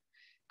letter.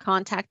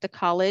 Contact the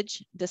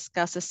college,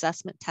 discuss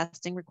assessment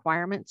testing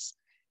requirements,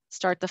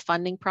 start the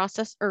funding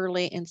process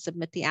early, and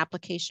submit the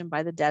application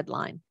by the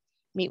deadline.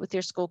 Meet with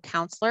your school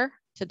counselor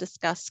to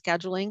discuss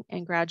scheduling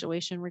and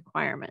graduation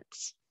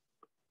requirements.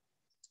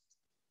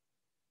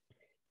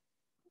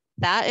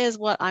 that is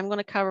what I'm going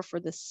to cover for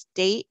the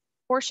state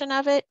portion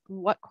of it.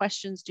 What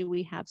questions do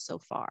we have so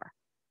far?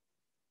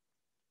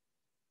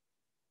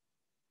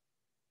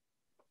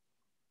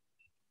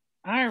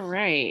 All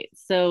right,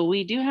 so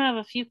we do have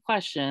a few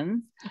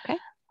questions. Okay.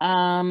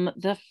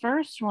 The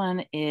first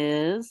one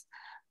is,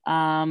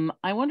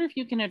 I wonder if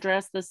you can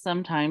address this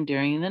sometime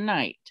during the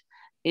night.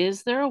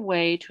 Is there a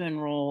way to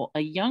enroll a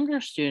younger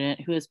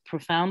student who is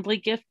profoundly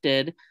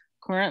gifted,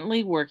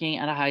 currently working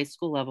at a high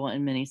school level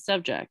in many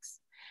subjects?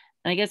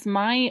 And I guess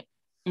my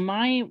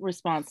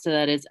response to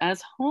that is,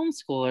 as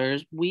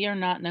homeschoolers, we are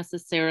not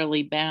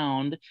necessarily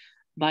bound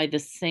by the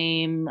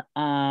same,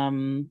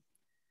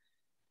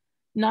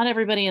 not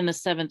everybody in the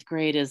 7th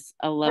grade is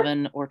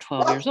 11 or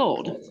 12 years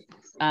old.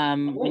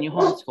 When you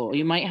homeschool,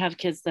 you might have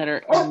kids that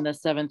are in the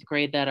 7th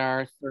grade that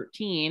are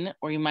 13,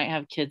 or you might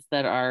have kids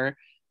that are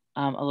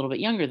a little bit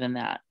younger than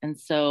that. And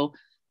so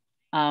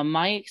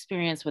my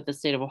experience with the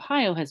state of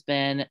Ohio has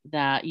been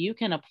that you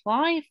can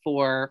apply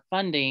for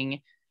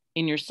funding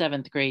in your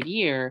 7th grade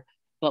year,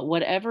 but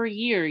whatever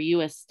year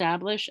you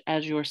establish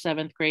as your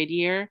 7th grade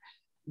year,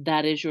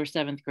 that is your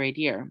 7th grade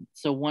year.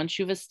 So once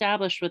you've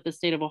established with the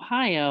state of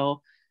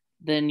Ohio,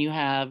 then you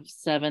have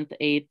 7th,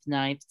 8th,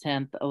 9th,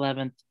 10th,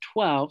 11th,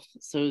 12th.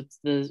 So it's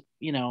the,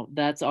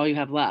 that's all you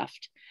have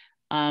left.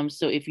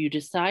 So if you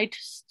decide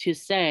to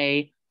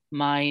say,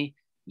 my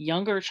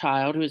younger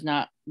child, who is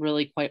not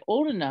really quite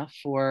old enough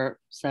for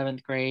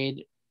 7th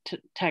grade,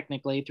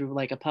 technically through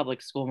like a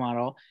public school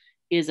model,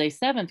 is a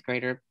 7th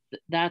grader,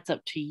 that's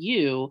up to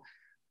you.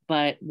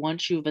 But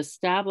once you've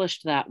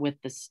established that with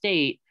the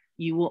state,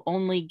 you will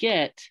only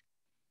get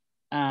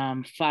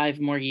 5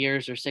 more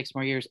years or 6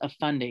 more years of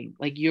funding.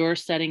 Like, you're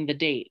setting the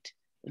date.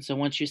 And so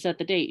once you set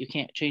the date, you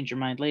can't change your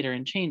mind later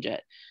and change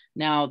it.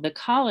 Now, the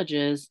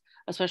colleges,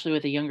 especially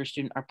with a younger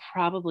student, are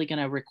probably going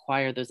to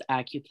require those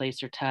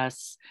AccuPlacer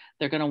tests.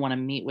 They're going to want to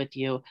meet with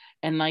you.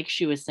 And like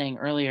she was saying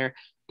earlier,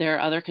 there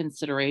are other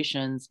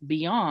considerations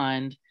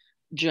beyond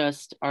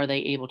just, are they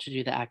able to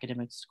do the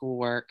academic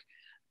schoolwork?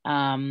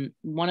 One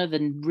of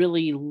the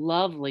really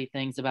lovely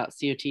things about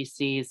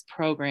COTC's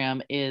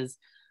program is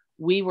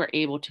we were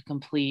able to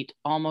complete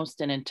almost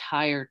an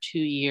entire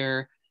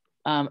 2-year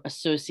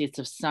Associates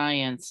of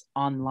Science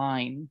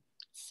online.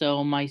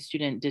 So my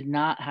student did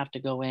not have to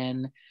go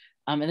in,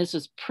 and this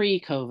was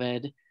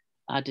pre-COVID,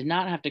 did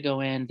not have to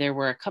go in. There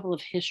were a couple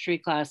of history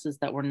classes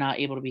that were not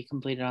able to be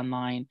completed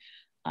online.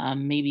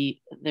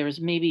 There was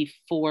maybe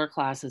 4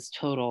 classes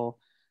total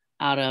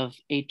out of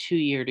a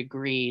 2-year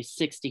degree,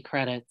 60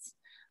 credits,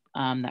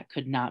 that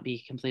could not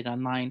be completed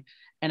online.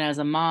 And as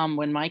a mom,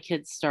 when my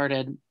kids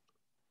started,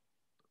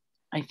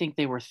 I think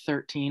they were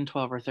 12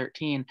 or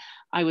 13,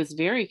 I was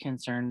very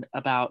concerned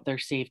about their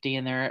safety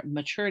and their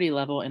maturity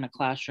level in a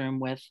classroom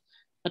with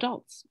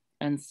adults.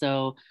 And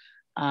so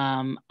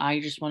I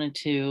just wanted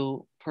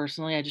to,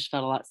 personally, I just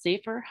felt a lot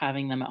safer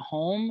having them at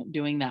home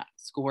doing that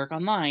schoolwork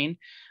online,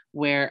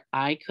 where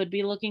I could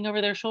be looking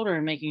over their shoulder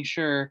and making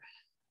sure,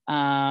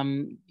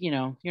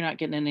 you're not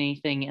getting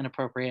anything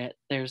inappropriate.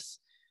 There's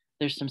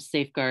some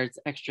safeguards,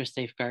 extra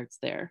safeguards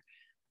there.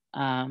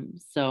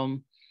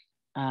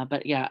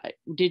 But yeah,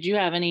 did you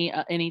have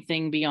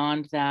anything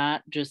beyond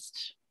that?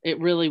 Just, it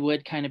really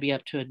would kind of be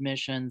up to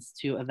admissions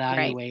to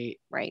evaluate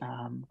right.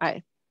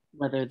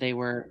 Whether they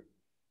were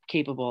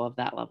capable of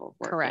that level of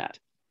work. Correct.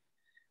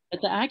 Yet.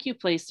 But the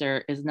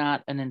AccuPlacer is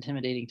not an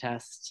intimidating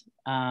test.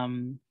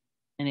 And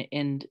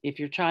if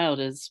your child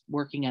is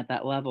working at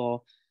that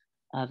level,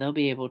 they'll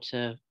be able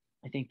to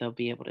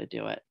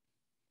do it.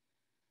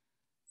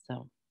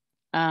 So,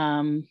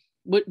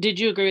 did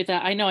you agree with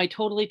that? I know I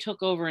totally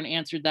took over and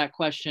answered that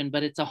question,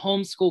 but it's a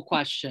homeschool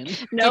question.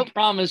 Nope. I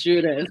promise you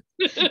it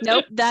is.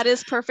 Nope, that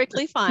is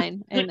perfectly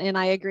fine. And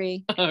I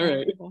agree. All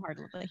right.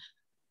 Wholeheartedly.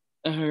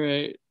 All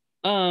right.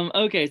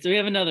 Okay, so we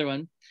have another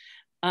one.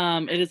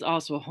 It is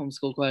also a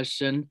homeschool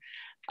question.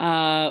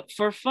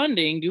 For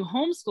funding, do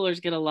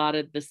homeschoolers get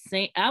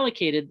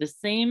allocated the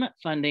same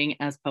funding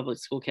as public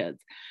school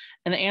kids?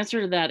 And the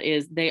answer to that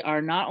is, they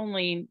are not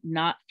only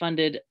not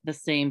funded the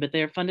same, but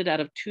they are funded out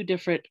of 2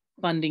 different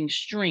funding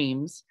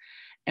streams.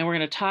 And we're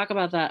going to talk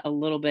about that a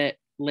little bit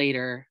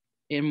later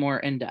more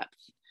in depth.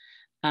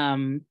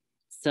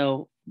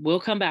 So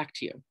we'll come back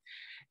to you.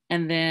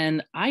 And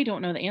then I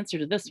don't know the answer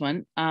to this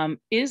one.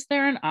 Is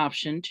there an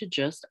option to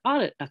just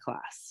audit a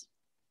class?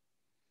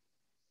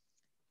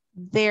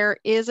 There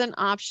is an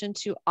option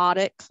to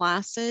audit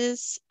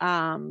classes,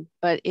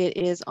 but it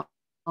is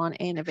on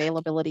an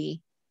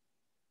availability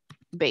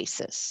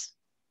basis.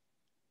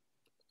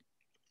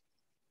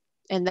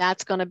 And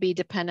that's going to be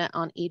dependent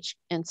on each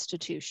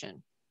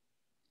institution.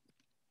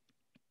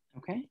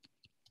 Okay.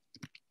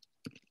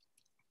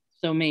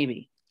 So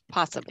maybe.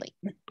 Possibly.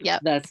 Yeah.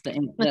 That's the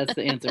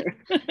answer.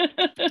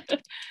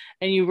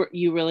 And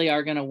you really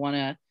are going to want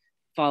to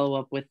follow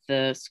up with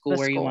the school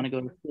where you want to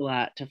go to school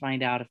at to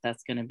find out if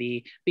that's going to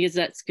be, because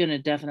that's going to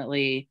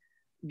definitely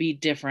be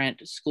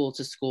different school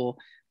to school.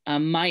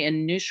 My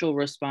initial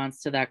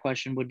response to that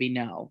question would be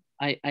no.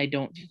 I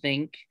don't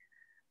think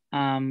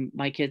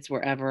my kids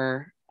were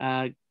ever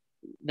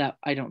that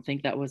I don't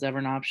think that was ever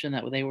an option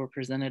that they were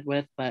presented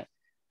with, but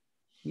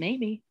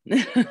maybe.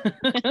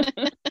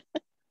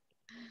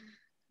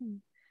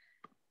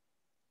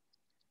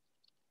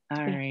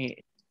 All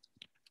right.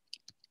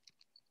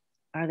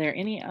 Are there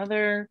any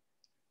other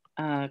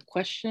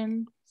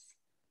questions?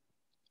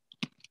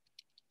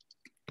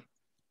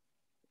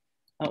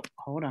 Oh,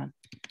 hold on.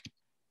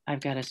 I've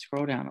got to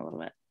scroll down a little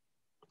bit.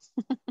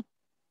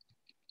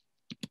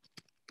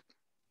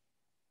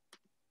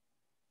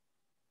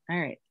 All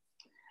right.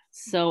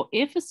 So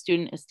if a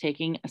student is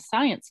taking a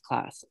science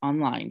class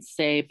online,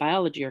 say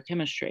biology or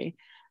chemistry,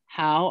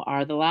 how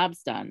are the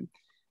labs done?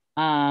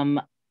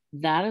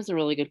 That is a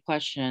really good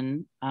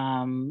question.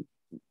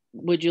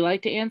 Would you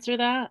like to answer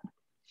that?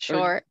 Sure.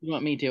 Or you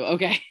want me to?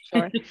 Okay.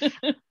 Sure.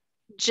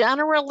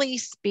 Generally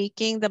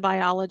speaking, the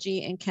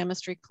biology and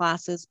chemistry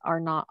classes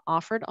are not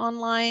offered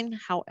online.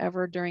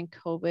 However, during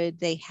COVID,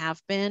 they have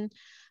been.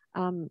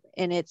 And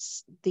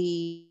it's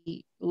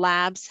the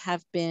labs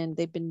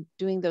they've been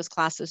doing those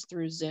classes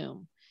through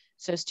Zoom.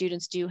 So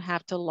students do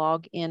have to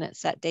log in at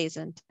set days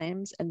and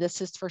times. And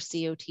this is for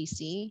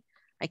COTC.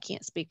 I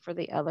can't speak for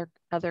the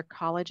other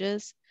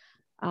colleges.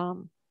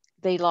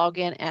 They log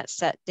in at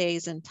set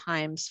days and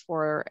times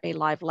for a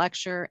live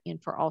lecture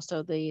and for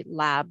also the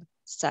lab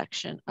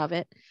section of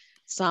it.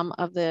 Some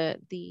of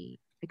the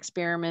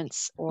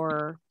experiments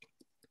or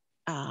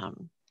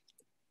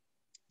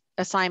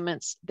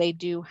assignments, they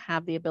do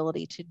have the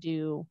ability to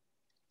do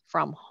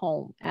from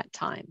home at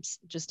times.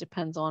 It just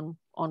depends on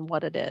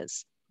what it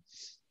is.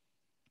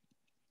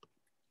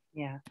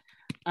 Yeah.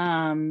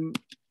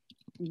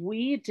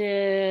 We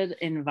did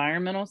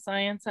environmental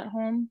science at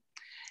home,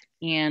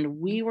 and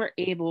we were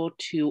able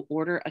to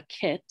order a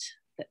kit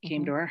that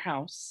came to our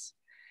house,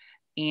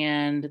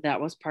 and that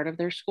was part of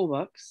their school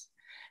books.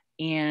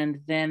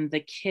 And then the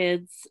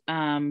kids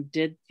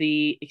did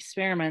the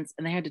experiments,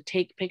 and they had to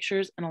take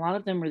pictures, and a lot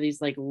of them were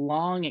these like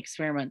long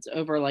experiments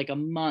over like a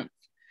month.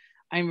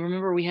 I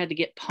remember we had to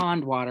get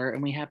pond water,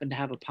 and we happened to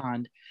have a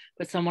pond,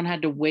 but someone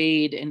had to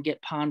wade and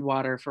get pond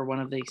water for one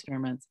of the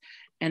experiments.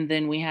 And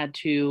then we had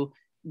to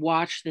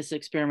watch this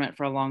experiment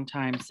for a long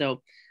time.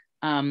 So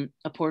a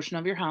portion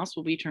of your house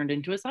will be turned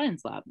into a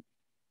science lab.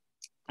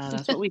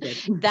 That's what we did.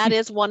 That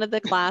is one of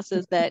the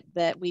classes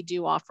that we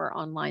do offer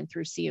online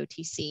through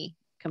COTC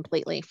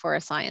completely for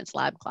a science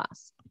lab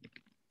class.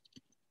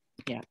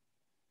 Yeah.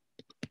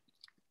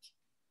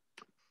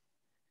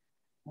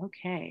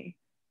 Okay.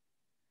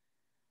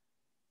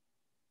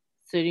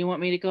 So do you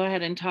want me to go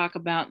ahead and talk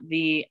about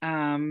the,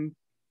 do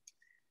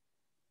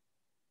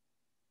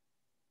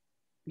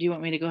you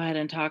want me to go ahead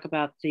and talk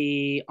about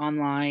the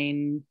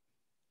online?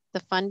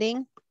 The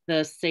funding?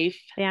 The SAFE?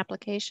 The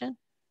application?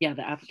 Yeah,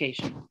 the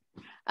application.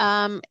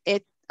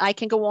 I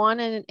can go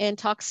on and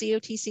talk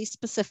COTC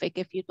specific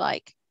if you'd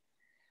like.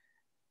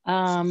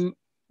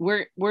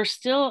 We're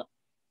still,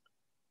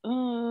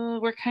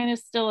 we're kind of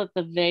still at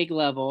the vague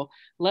level.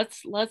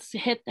 Let's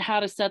hit how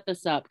to set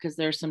this up, because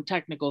there's some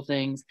technical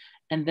things,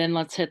 and then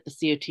let's hit the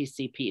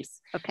COTC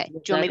piece. Okay. Do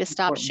you want me to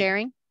stop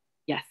sharing?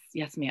 Yes.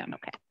 Yes, ma'am.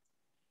 Okay.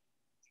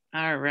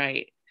 All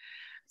right.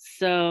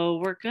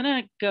 So we're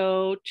gonna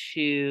go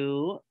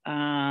to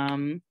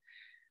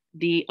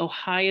the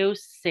Ohio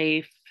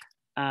Safe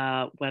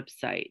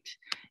website,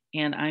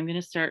 and I'm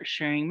gonna start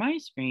sharing my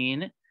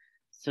screen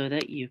so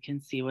that you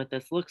can see what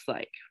this looks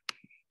like.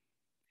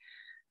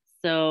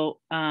 So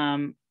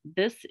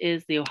this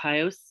is the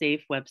Ohio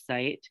Safe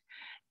website.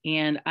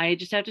 And I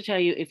just have to tell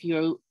you, if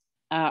you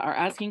are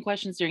asking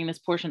questions during this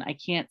portion, I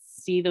can't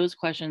see those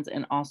questions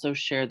and also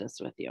share this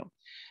with you.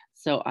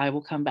 So I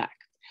will come back.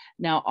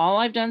 Now, all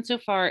I've done so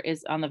far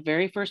is on the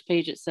very first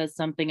page, it says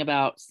something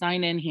about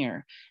sign in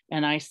here.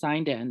 And I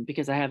signed in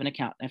because I have an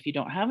account. If you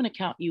don't have an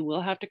account, you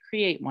will have to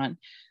create one.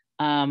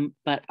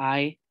 But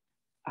I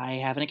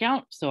have an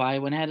account, so I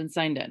went ahead and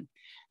signed in.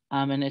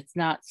 And it's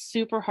not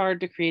super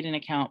hard to create an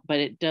account, but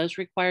it does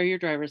require your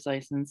driver's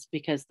license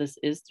because this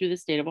is through the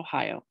state of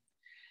Ohio.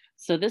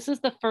 So this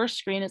is the first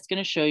screen it's going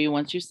to show you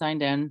once you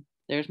signed in.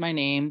 There's my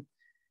name.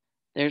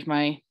 There's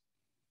my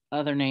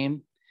other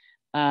name.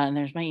 And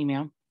there's my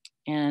email.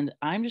 And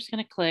I'm just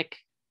going to click,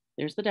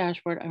 there's the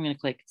dashboard. I'm going to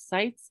click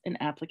Sites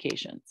and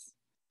Applications.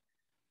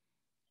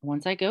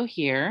 Once I go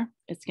here,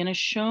 it's going to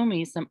show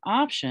me some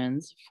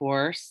options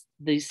for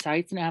the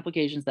sites and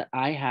applications that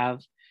I have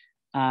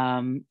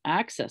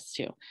access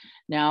to.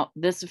 Now,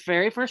 this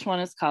very first one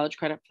is College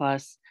Credit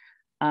Plus.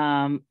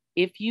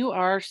 If you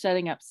are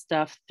setting up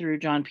stuff through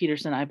John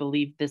Peterson, I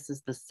believe this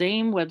is the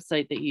same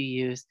website that you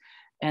use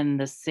and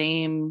it's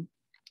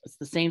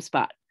the same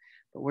spot.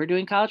 But we're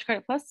doing College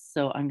Credit Plus,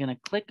 so I'm going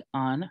to click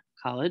on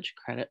College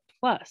Credit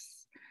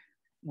Plus.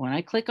 When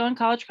I click on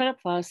College Credit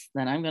Plus,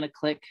 then I'm going to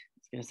click,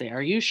 it's going to say,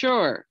 are you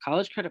sure?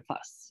 College Credit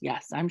Plus.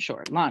 Yes, I'm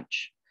sure.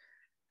 Launch.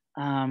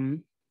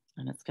 And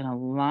it's going to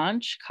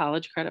launch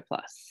College Credit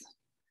Plus.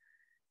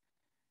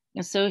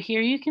 And so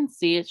here you can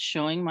see it's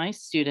showing my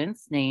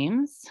students'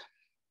 names,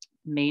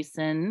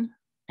 Mason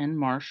and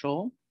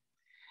Marshall.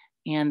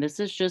 And this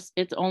is just,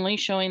 it's only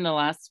showing the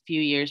last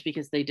few years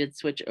because they did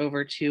switch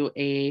over to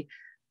a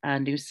a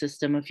new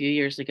system a few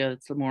years ago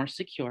that's more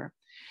secure.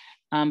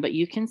 But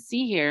you can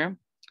see here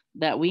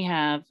that we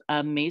have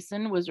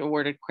Mason was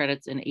awarded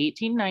credits in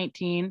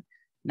 1819,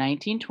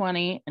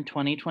 1920, and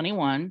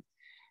 2021.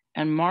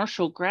 And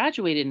Marshall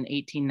graduated in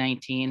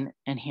 1819,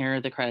 and here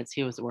are the credits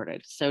he was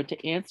awarded. So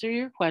to answer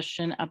your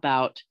question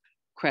about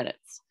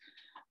credits,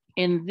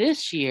 in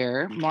this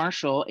year,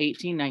 Marshall,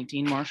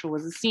 1819, Marshall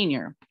was a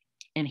senior,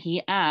 and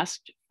he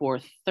asked for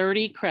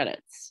 30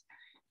 credits,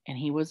 and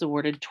he was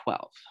awarded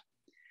 12.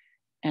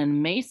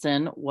 And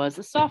Mason was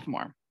a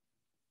sophomore,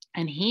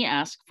 and he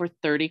asked for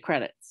 30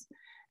 credits,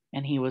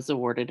 and he was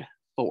awarded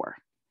 4.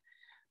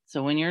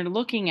 So when you're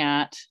looking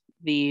at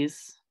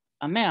these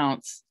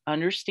amounts,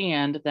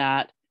 understand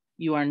that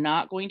you are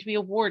not going to be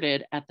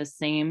awarded at the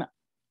same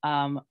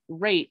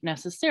rate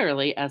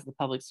necessarily as the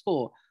public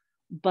school,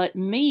 but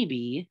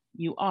maybe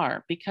you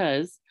are,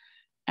 because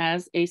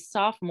as a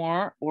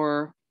sophomore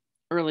or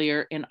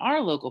earlier in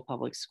our local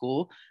public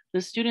school,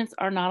 the students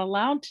are not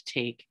allowed to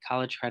take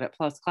College Credit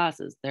Plus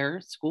classes.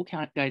 Their school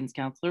guidance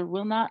counselor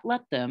will not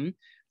let them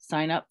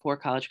sign up for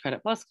College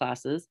Credit Plus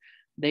classes.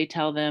 They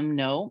tell them,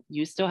 no,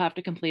 you still have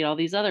to complete all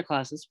these other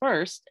classes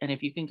first. And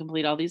if you can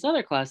complete all these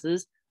other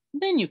classes,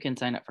 then you can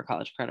sign up for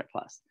College Credit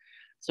Plus.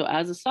 So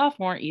as a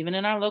sophomore, even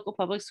in our local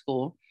public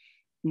school,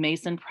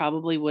 Mason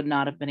probably would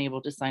not have been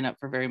able to sign up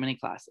for very many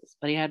classes,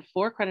 but he had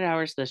 4 credit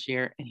hours this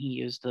year, and he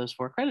used those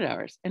 4 credit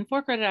hours. And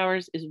 4 credit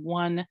hours is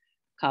 1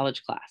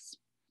 college class.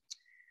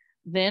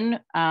 Then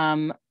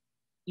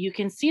you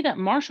can see that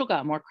Marshall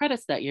got more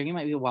credits that year. You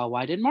might be, well,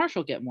 why did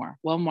Marshall get more?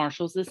 Well,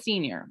 Marshall's a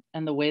senior,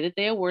 and the way that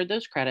they award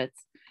those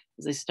credits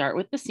is they start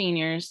with the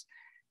seniors,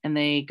 and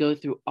they go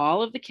through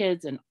all of the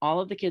kids, and all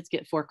of the kids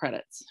get 4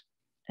 credits.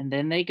 And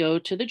then they go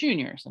to the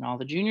juniors, and all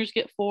the juniors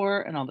get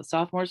 4, and all the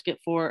sophomores get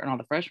 4, and all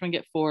the freshmen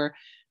get 4,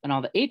 and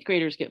all the 8th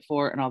graders get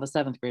 4, and all the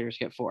 7th graders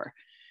get 4.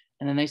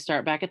 And then they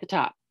start back at the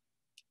top,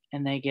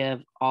 and they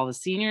give all the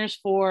seniors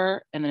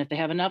 4. And then if they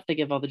have enough, they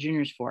give all the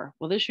juniors 4.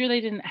 Well, this year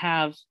they didn't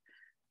have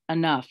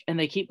enough, and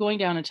they keep going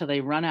down until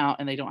they run out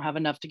and they don't have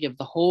enough to give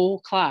the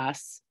whole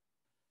class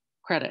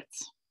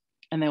credits.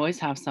 And they always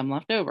have some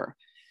left over.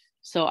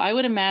 So I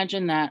would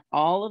imagine that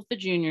all of the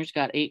juniors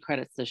got 8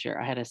 credits this year.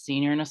 I had a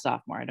senior and a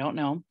sophomore. I don't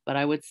know, but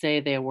I would say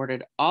they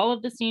awarded all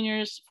of the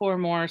seniors 4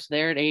 more, so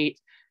they're at 8,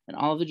 and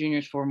all of the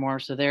juniors 4 more,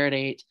 so they're at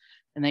 8.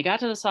 And they got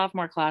to the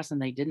sophomore class and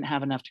they didn't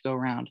have enough to go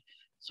around.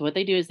 So what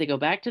they do is they go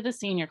back to the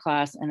senior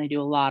class and they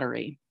do a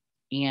lottery.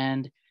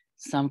 And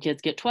some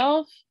kids get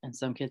 12 and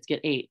some kids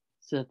get 8,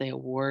 so that they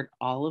award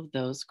all of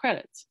those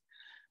credits.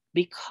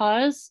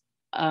 Because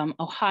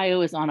Ohio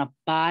is on a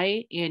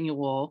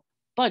biannual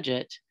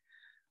budget,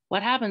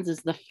 what happens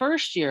is the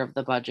first year of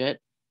the budget,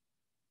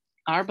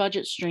 our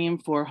budget stream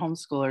for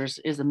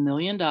homeschoolers is $1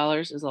 million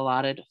is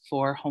allotted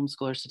for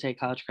homeschoolers to take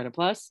College Credit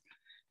Plus.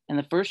 And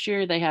the first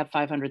year they have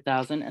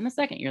 500,000, and the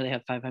second year they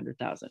have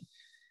 500,000.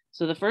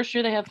 So the first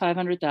year they have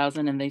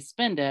 500,000 and they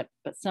spend it,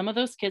 but some of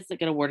those kids that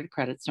get awarded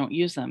credits don't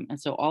use them. And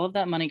so all of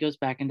that money goes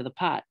back into the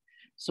pot.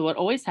 So what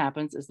always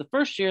happens is the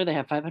first year they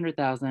have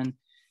 500,000,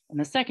 and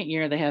the second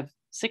year they have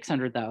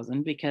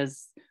 600,000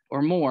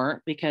 or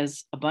more,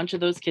 because a bunch of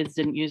those kids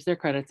didn't use their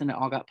credits and it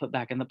all got put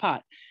back in the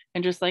pot.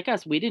 And just like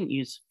us, we didn't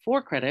use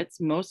 4 credits.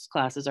 Most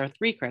classes are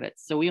 3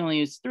 credits. So we only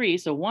used 3.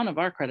 So one of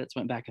our credits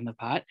went back in the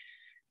pot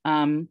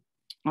on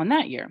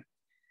that year.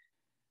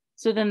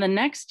 So then the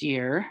next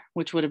year,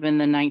 which would have been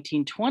the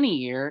 1920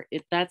 year,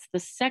 that's the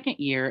second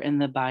year in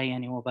the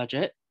biannual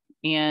budget.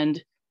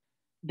 And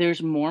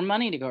there's more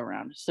money to go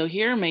around. So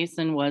here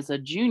Mason was a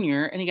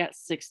junior and he got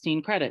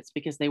 16 credits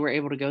because they were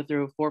able to go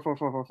through 4, 4,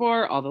 4, 4,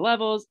 4, all the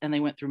levels, and they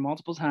went through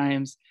multiple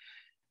times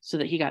so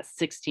that he got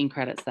 16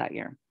 credits that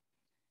year.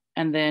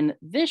 And then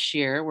this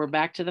year, we're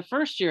back to the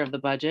first year of the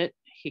budget.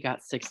 He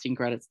got 16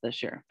 credits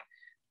this year.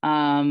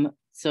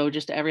 So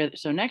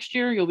next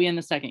year you'll be in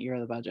the second year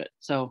of the budget.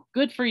 So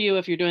good for you.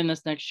 If you're doing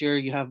this next year,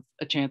 you have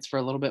a chance for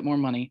a little bit more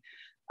money.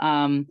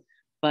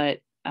 But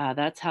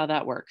that's how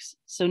that works.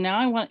 So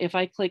now if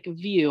I click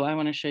view, I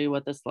want to show you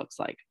what this looks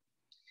like.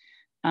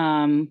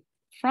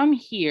 From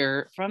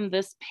here, from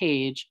this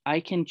page, I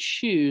can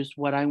choose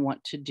what I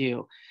want to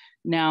do.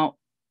 Now,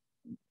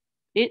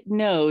 it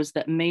knows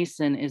that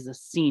Mason is a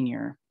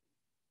senior.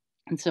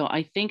 And so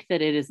I think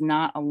that it is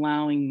not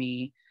allowing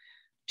me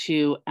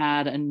to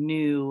add a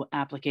new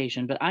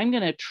application, but I'm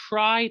going to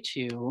try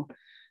to,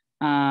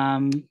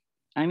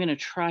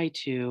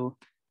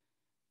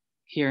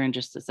 here in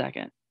just a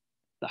second.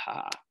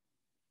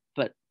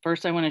 But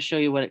first I want to show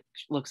you what it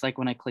looks like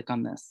when I click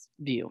on this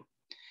view.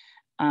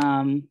 So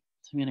I'm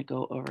going to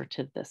go over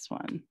to this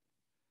one.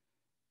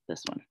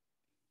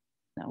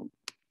 No,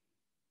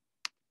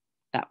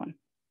 that one.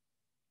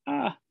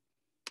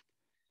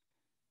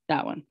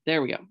 That one.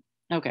 There we go.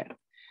 Okay.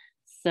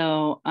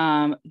 So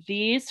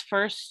these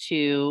first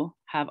 2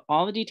 have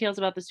all the details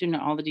about the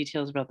student, all the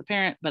details about the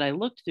parent, but I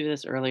looked through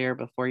this earlier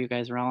before you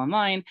guys were all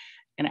online,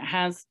 and it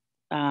has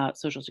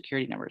social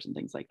security numbers and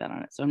things like that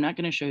on it. So I'm not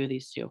going to show you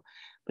these 2,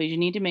 but you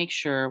need to make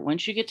sure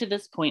once you get to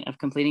this point of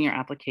completing your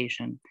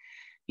application,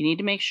 you need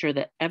to make sure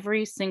that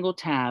every single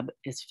tab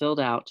is filled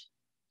out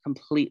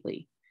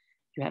completely.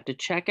 You have to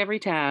check every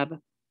tab.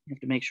 You have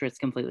to make sure it's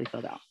completely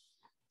filled out.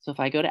 So if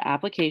I go to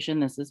application,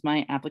 this is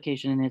my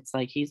application, and it's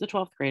like, he's a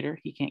 12th grader.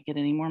 He can't get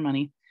any more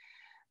money.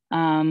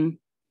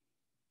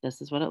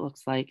 This is what it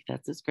looks like.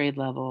 That's his grade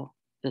level.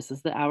 This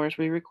is the hours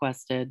we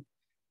requested.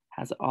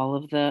 Has all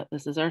of the,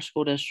 this is our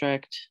school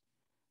district.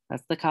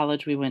 That's the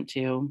college we went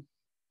to.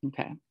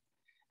 Okay.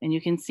 And you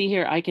can see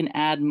here, I can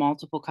add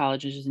multiple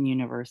colleges and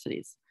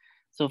universities.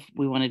 So if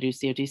we want to do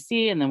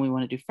COTC, and then we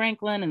want to do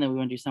Franklin, and then we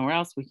want to do somewhere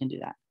else, we can do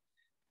that.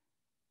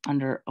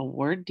 Under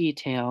award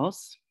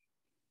details,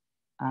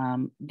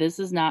 this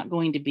is not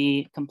going to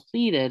be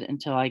completed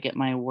until I get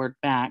my award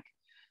back,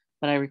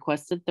 but I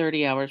requested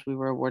 30 hours. We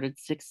were awarded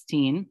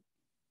 16.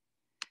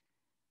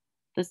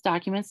 This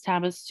documents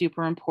tab is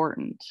super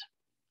important.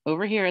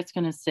 Over here, it's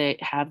going to say,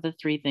 have the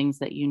 3 things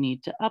that you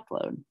need to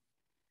upload.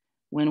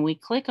 When we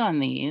click on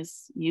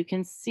these, you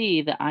can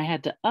see that I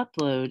had to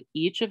upload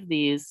each of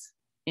these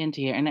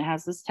into here, and it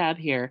has this tab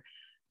here.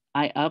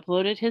 I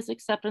uploaded his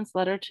acceptance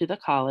letter to the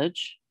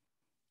college.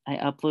 I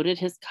uploaded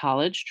his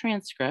college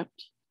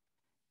transcript,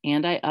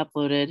 and I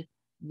uploaded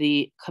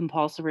the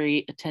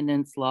compulsory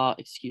attendance law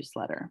excuse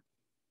letter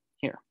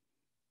here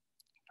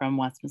from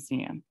West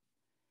Museum.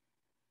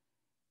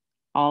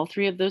 All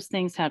 3 of those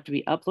things have to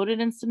be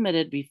uploaded and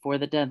submitted before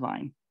the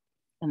deadline.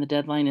 And the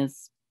deadline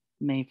is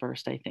May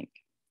 1st, I think.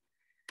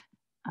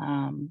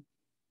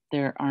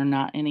 There are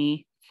not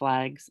any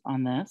flags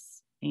on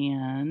this,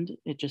 and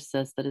it just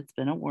says that it's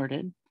been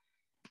awarded,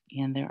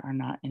 and there are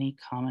not any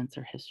comments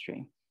or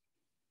history.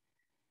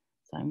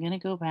 So I'm going to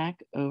go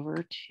back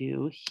over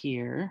to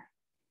here.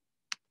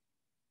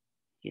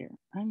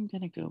 I'm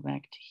going to go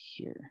back to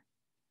here.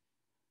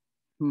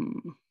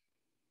 I'm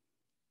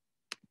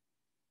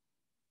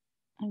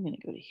going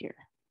to go to here.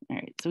 All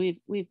right, so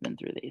we've been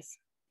through these.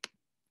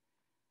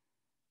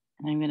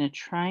 And I'm going to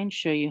try and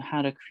show you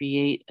how to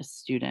create a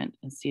student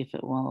and see if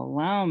it will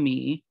allow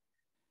me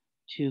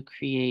to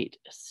create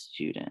a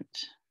student.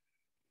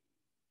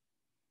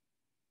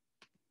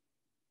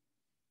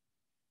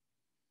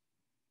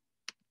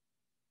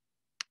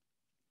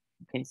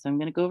 Okay, so I'm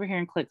going to go over here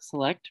and click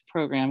Select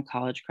Program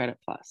College Credit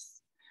Plus.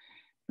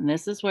 And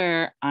this is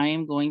where I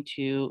am going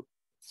to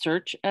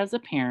search as a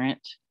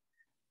parent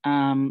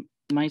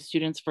my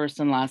student's first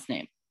and last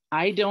name.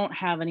 I don't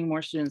have any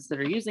more students that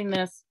are using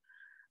this,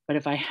 but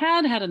if I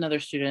had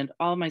another student,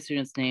 all of my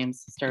students'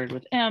 names started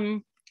with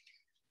M.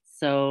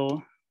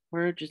 So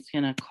we're just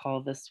going to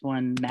call this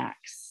one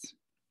Max.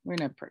 We're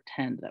going to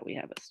pretend that we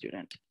have a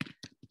student.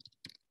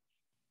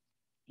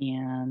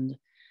 And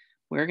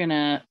we're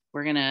gonna,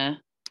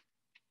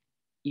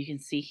 you can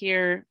see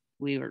here,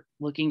 we were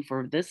looking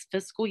for this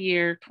fiscal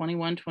year,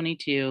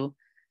 21-22,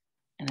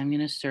 and I'm going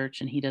to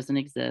search, and he doesn't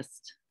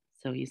exist.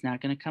 So he's not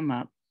going to come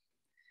up.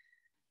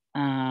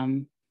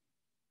 And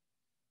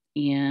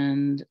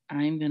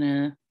I'm going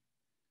to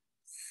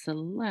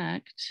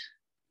select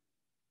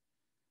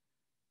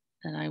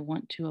that I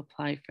want to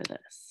apply for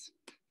this.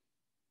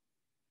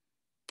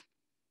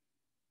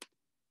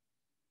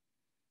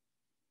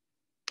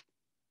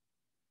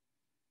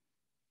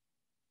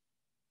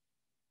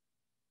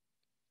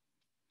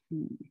 I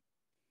know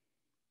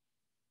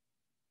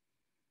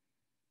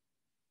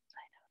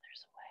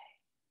there's a way.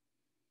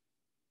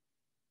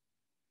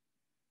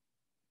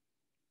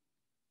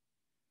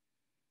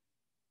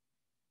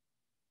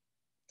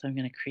 So I'm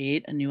going to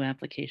create a new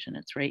application.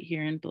 It's right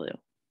here in blue.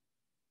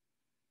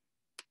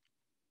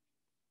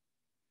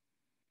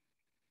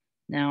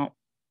 Now,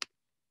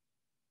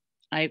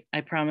 I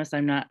promise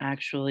I'm not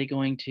actually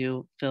going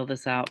to fill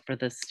this out for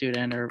this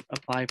student or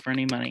apply for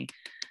any money.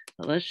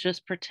 But let's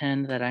just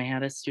pretend that I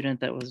had a student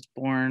that was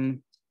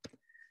born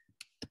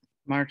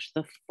March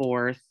the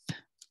 4th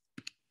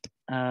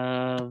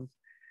of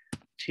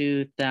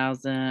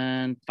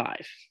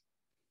 2005.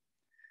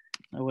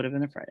 I would have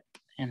been a Friday.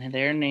 And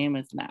their name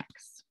is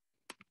Max.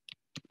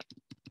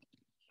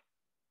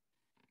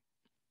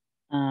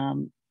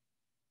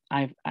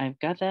 I've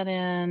got that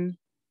in.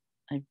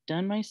 I've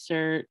done my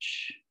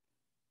search.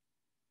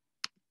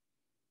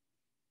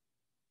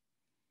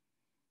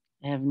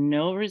 I have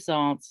no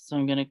results, so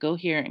I'm going to go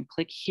here and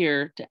click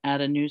here to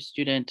add a new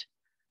student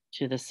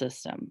to the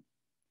system.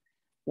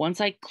 Once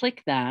I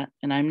click that,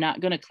 and I'm not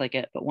going to click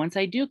it, but once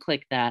I do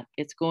click that,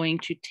 it's going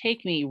to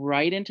take me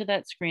right into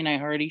that screen I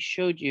already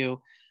showed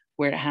you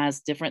where it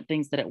has different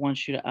things that it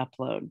wants you to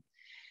upload.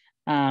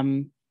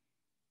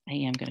 I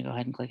am going to go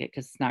ahead and click it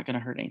because it's not going to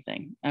hurt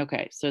anything.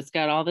 Okay, so it's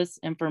got all this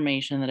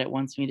information that it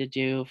wants me to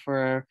do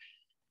for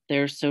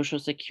their social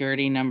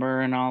security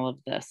number and all of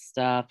this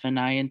stuff, and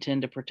I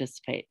intend to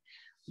participate.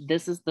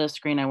 This is the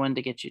screen I wanted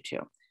to get you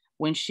to.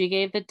 When she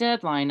gave the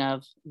deadline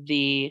of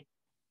the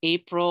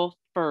April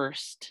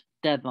 1st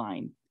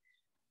deadline,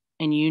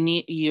 and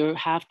you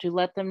have to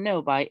let them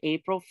know by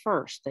April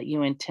 1st that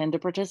you intend to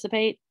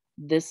participate,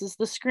 this is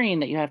the screen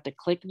that you have to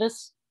click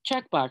this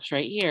checkbox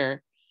right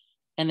here,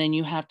 and then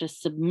you have to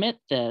submit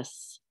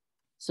this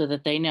so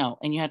that they know,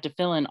 and you have to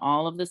fill in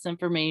all of this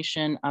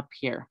information up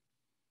here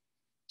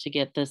to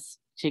get this,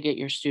 to get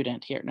your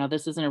student here. Now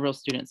this isn't a real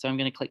student, so I'm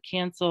going to click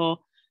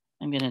cancel.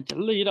 I'm going to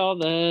delete all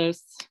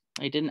this.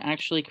 I didn't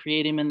actually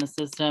create him in the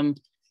system.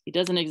 He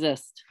doesn't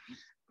exist.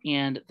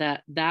 And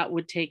that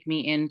would take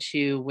me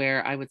into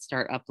where I would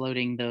start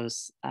uploading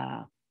those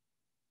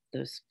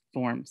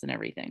forms and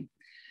everything.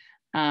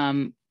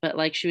 But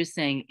like she was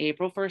saying,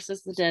 April 1st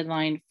is the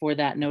deadline for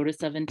that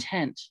notice of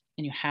intent.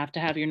 And you have to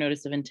have your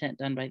notice of intent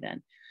done by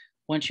then.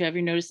 Once you have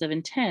your notice of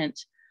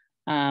intent,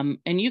 and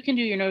you can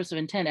do your notice of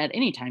intent at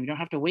any time. You don't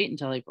have to wait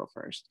until April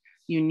 1st.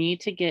 You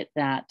need to get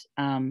that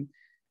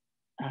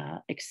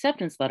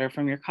acceptance letter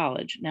from your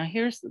college. Now,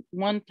 here's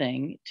one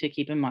thing to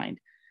keep in mind.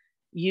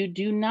 You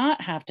do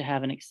not have to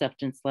have an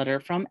acceptance letter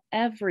from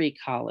every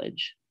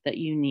college that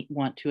you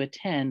want to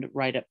attend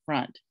right up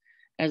front,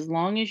 as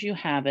long as you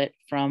have it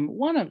from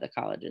one of the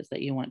colleges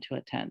that you want to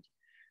attend.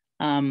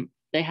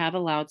 They have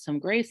allowed some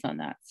grace on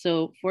that.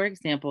 So for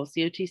example,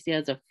 COTC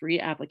has a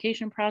free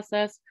application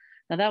process.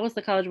 Now that was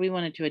the college we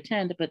wanted to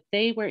attend, but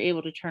they were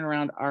able to turn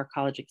around our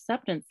college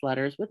acceptance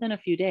letters within a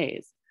few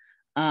days.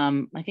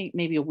 I think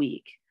maybe a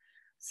week,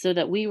 so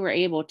that we were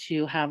able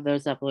to have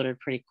those uploaded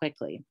pretty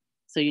quickly.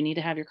 So you need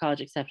to have your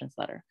college acceptance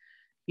letter.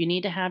 You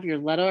need to have your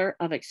letter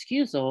of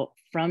excusal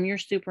from your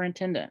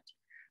superintendent.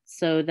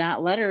 So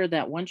that letter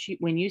that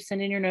when you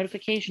send in your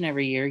notification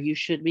every year, you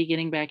should be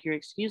getting back your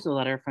excusal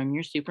letter from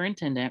your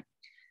superintendent,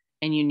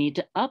 and you need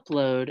to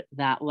upload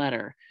that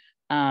letter.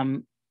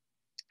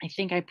 I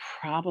think I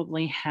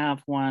probably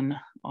have one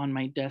on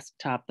my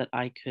desktop that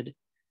I could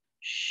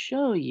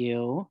show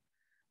you,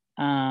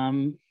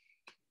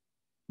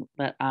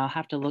 but I'll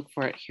have to look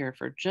for it here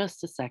for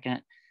just a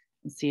second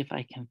and see if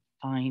I can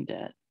find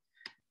it.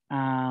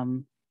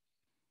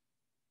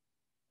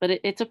 But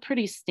it's a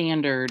pretty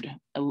standard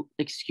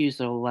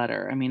excusal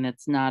letter. I mean,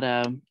 it's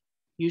not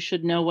you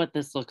should know what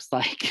this looks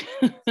like.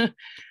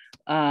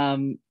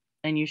 And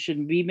you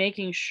should be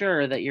making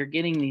sure that you're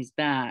getting these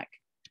back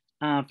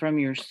from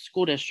your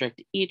school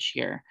district each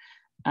year.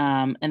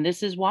 And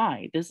this is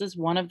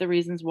one of the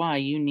reasons why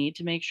you need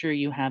to make sure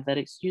you have that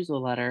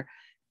excusal letter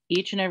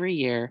each and every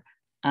year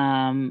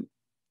from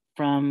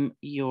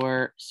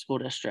your school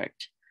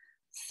district.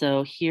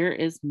 So here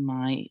is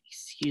my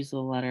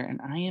excusal letter, and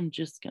I am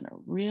just gonna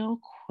real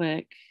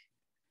quick.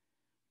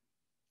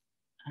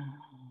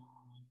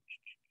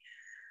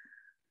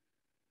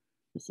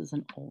 This is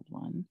an old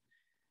one.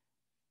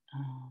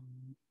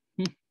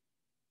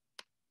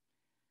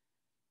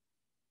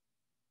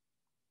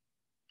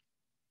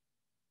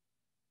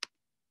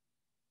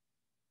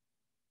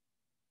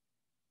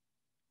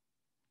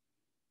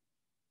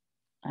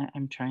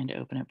 I'm trying to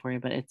open it for you,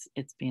 but it's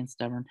being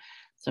stubborn,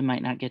 so I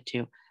might not get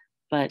to.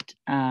 But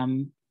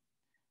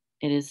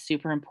it is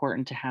super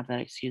important to have that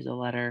excusal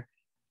letter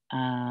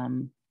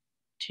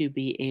to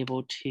be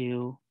able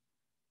to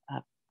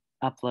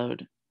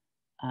upload.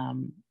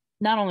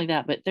 Not only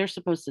that, but they're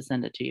supposed to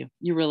send it to you.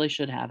 You really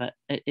should have it.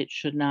 It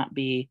should not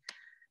be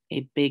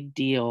a big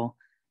deal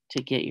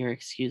to get your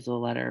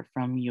excusal letter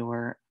from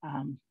your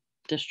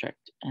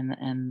district.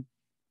 And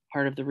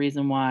part of the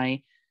reason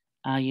why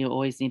you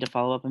always need to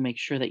follow up and make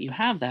sure that you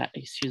have that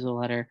excusal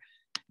letter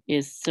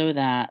is so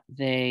that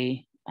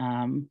they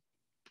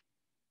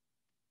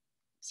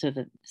so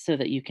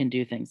that you can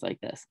do things like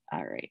this.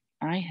 All right,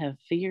 I have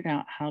figured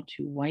out how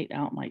to white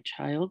out my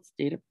child's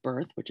date of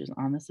birth, which is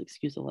on this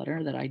excusal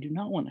letter that I do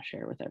not want to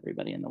share with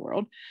everybody in the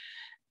world.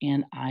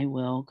 And I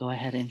will go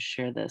ahead and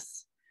share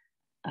this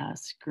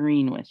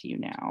screen with you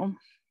now.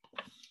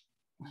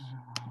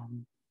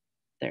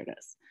 There it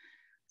is.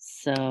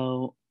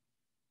 So,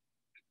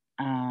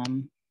 oh,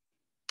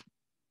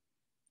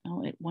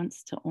 it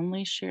wants to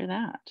only share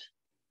that.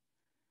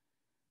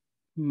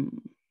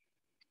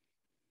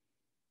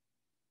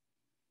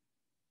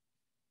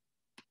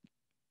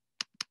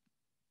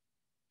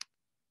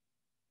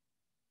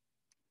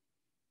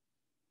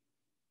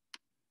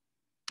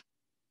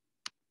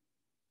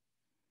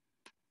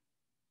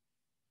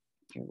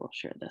 Here, we'll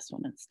share this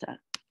one instead.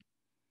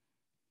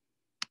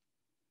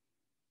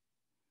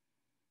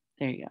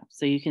 There you go.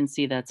 So you can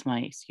see that's my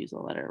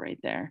excusal letter right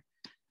there.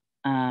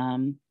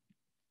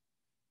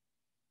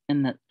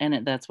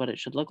 That's what it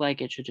should look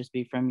like. It should just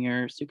be from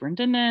your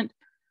superintendent.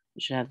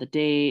 It should have the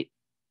date.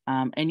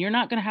 And you're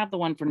not going to have the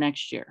one for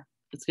next year.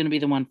 It's going to be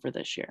the one for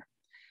this year.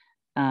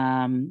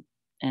 And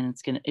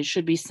it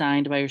should be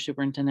signed by your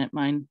superintendent.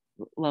 Mine,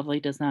 Lovely,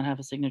 does not have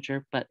a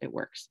signature, but it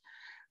works.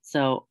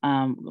 So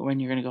when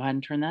you're going to go ahead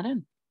and turn that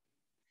in.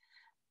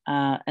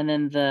 And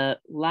then the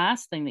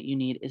last thing that you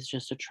need is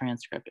just a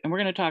transcript. And we're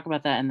going to talk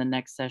about that in the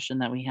next session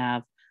that we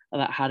have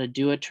about how to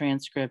do a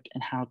transcript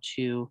and how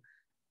to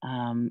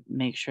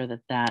make sure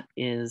that that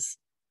is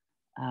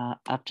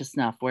up to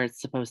snuff where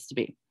it's supposed to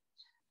be.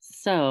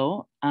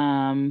 So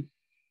I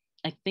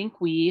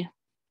think we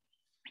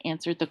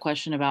answered the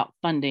question about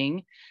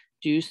funding.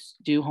 Do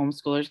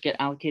homeschoolers get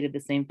allocated the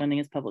same funding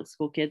as public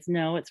school kids?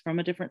 No, it's from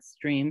a different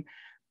stream.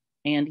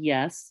 And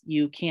yes,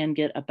 you can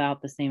get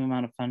about the same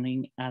amount of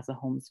funding as a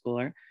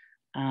homeschooler.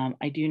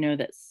 I do know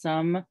that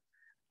some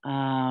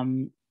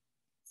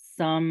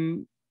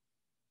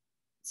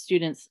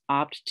students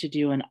opt to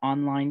do an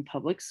online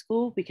public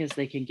school because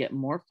they can get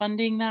more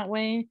funding that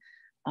way.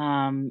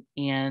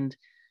 And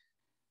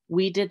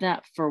we did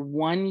that for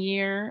 1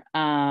 year,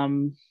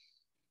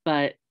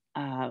 but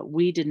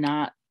we did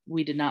not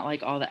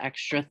like all the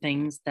extra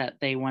things that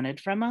they wanted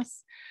from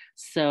us.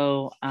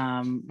 So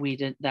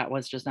that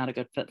was just not a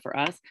good fit for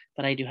us.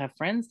 But I do have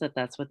friends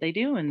that's what they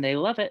do and they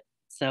love it.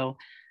 So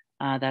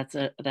that's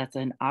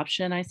an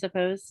option, I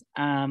suppose.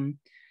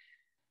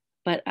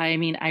 But I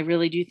mean, I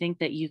really do think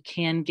that you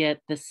can get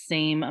the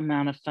same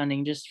amount of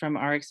funding just from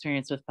our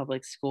experience with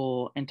public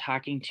school and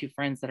talking to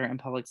friends that are in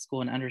public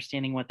school and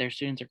understanding what their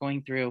students are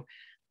going through.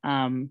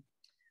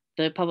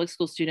 The public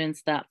school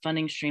students, that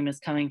funding stream is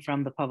coming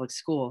from the public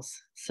schools.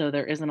 So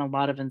there isn't a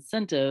lot of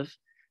incentive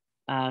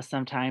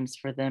sometimes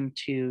for them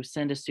to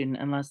send a student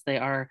unless they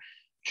are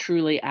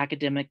truly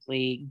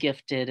academically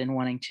gifted and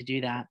wanting to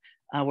do that.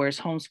 Whereas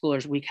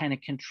homeschoolers, we kind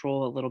of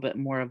control a little bit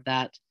more of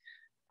that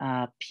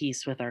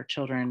piece with our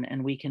children,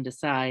 and we can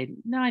decide,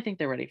 no, I think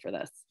they're ready for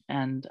this,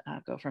 and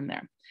go from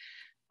there.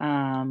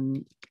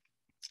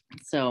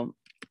 So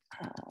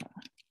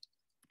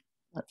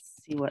let's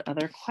see what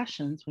other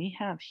questions we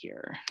have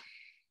here.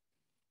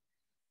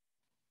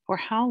 For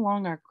how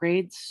long are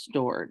grades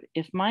stored?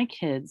 If my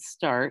kids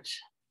start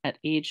at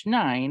age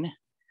 9,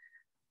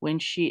 when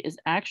she is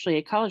actually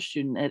a college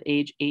student at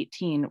age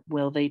 18,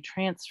 will they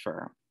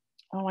transfer?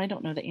 Oh, I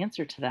don't know the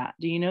answer to that.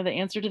 Do you know the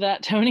answer to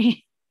that,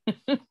 Toni?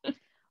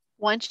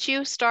 Once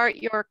you start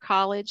your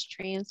college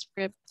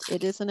transcript,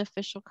 it is an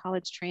official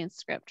college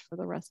transcript for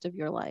the rest of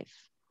your life.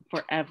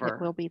 Forever.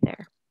 It will be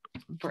there.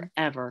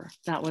 Forever.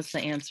 That was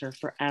the answer,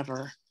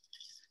 forever.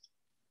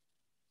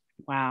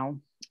 Wow.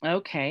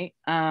 Okay.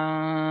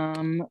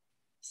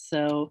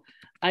 So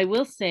I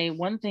will say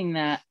one thing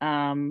that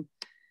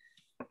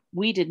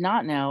we did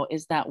not know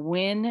is that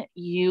when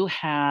you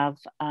have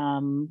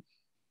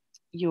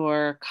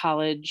your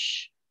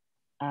college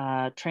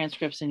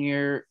transcripts and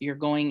you're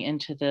going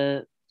into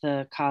the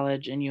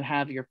college and you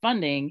have your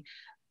funding,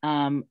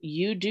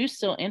 you do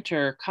still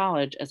enter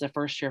college as a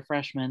first-year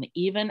freshman,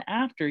 even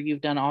after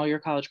you've done all your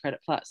college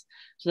credit plus.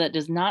 So that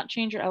does not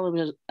change your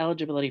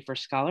eligibility for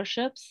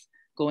scholarships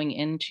going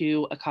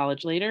into a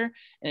college later.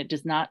 And it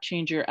does not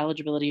change your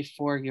eligibility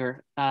for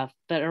your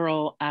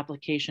federal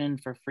application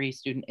for free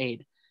student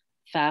aid.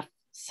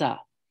 FAFSA,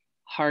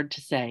 hard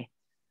to say.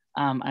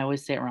 I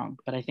always say it wrong,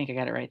 but I think I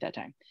got it right that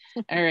time.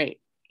 All right.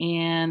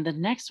 And the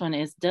next one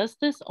is, does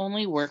this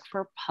only work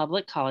for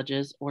public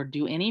colleges or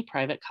do any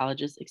private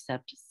colleges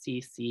accept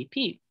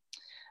CCP?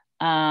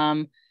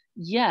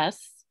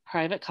 Yes,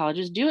 private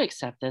colleges do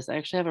accept this. I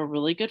actually have a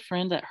really good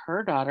friend that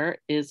her daughter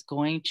is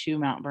going to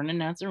Mount Vernon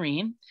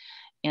Nazarene,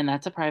 and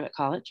that's a private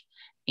college.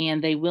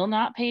 And they will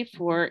not pay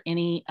for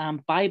any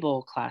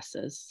Bible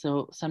classes.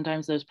 So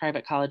sometimes those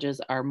private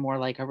colleges are more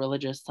like a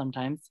religious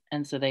sometimes.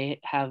 And so they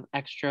have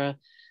extra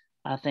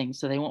things.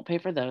 So they won't pay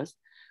for those.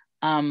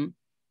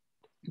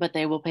 But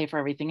they will pay for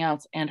everything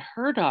else. And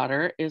her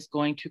daughter is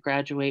going to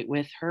graduate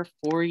with her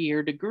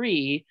 4-year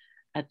degree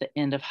at the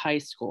end of high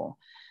school.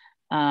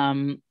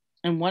 And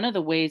one of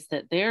the ways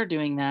that they're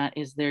doing that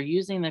is they're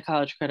using the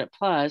College Credit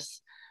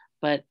Plus,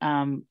 but,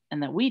 and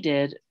that we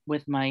did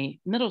with my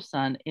middle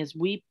son, is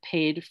we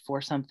paid for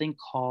something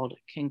called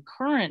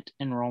concurrent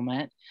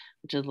enrollment,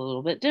 which is a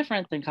little bit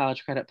different than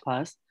College Credit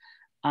Plus,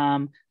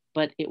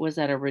 but it was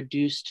at a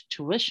reduced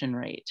tuition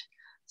rate.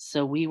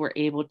 So we were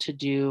able to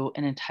do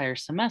an entire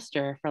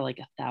semester for like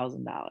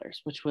 $1,000,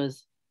 which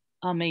was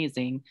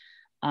amazing.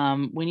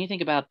 When you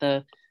think about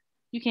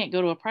you can't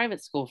go to a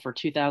private school for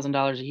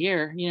 $2,000 a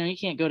year. You know, you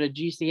can't go to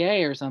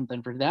GCA or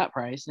something for that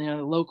price, you know,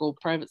 the local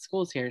private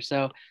schools here.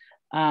 So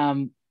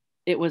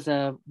it was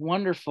a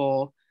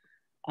wonderful,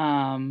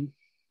 opportunity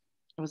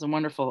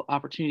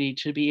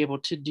to be able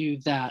to do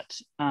that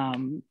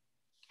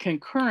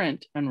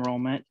concurrent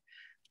enrollment,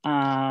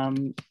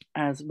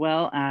 as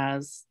well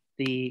as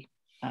the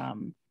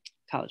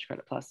College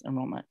Credit Plus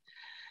enrollment.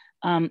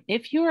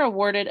 If you are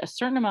awarded a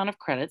certain amount of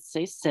credits,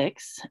 say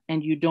 6,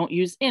 and you don't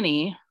use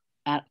any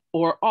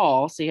or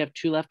all, so you have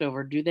 2 left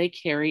over, do they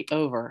carry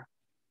over?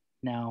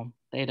 No,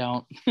 they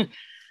don't.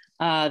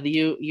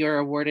 You're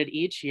awarded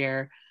each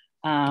year.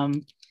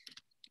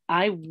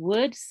 I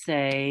would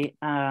say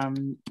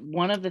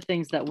one of the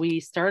things that we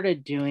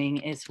started doing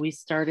is we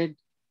started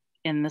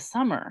in the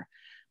summer,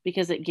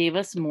 because it gave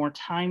us more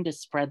time to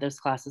spread those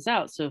classes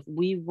out. So if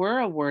we were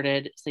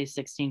awarded, say,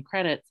 16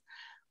 credits,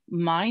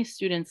 my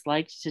students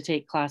liked to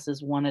take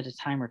classes 1 at a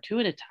time or 2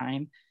 at a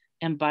time.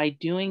 And by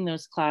doing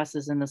those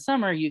classes in the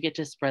summer, you get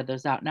to spread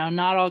those out. Now,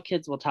 not all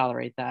kids will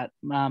tolerate that.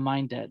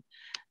 Mine did,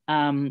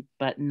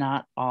 but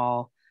not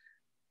all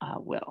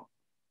will.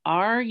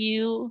 Are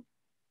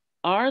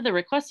the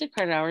requested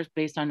credit hours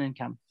based on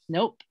income?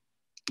 Nope,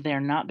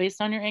 they're not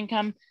based on your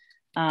income.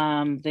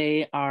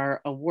 They are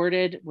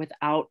awarded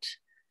without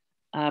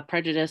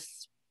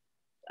prejudice,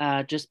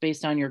 just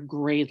based on your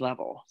grade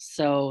level.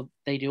 So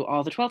they do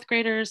all the 12th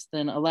graders,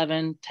 then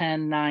 11,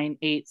 10, 9,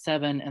 8,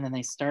 7, and then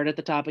they start at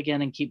the top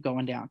again and keep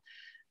going down.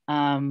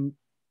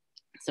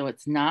 So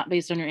it's not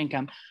based on your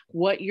income.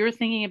 What you're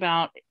thinking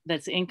about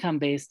that's income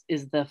based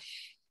is the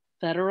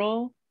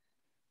federal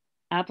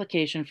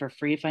application for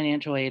free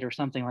financial aid or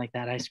something like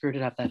that. I screwed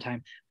it up that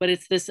time, but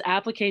it's this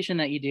application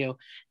that you do.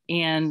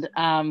 And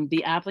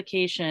the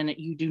application,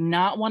 you do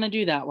not want to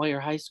do that while you're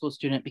a high school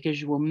student,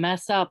 because you will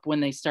mess up when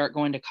they start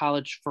going to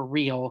college for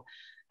real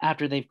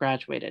after they've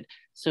graduated.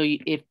 So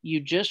if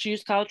you just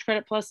use College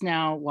Credit Plus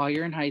now while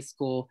you're in high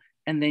school,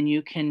 and then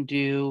you can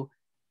do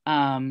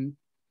the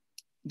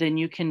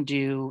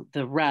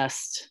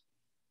rest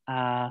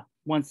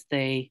once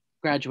they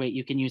graduate.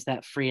 You can use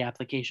that free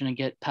application and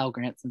get Pell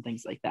Grants and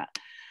things like that.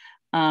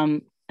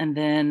 And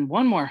then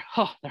one more.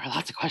 Oh, there are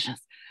lots of questions.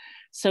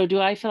 So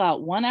do I fill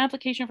out one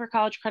application for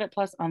College Credit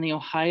Plus on the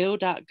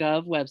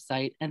ohio.gov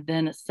website and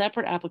then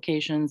separate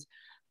applications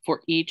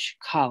for each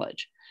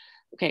college?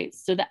 Okay,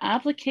 so the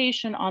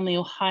application on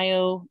the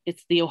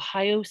it's the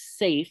Ohio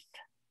Safe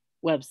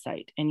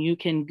website, and you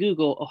can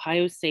Google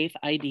Ohio Safe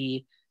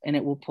ID and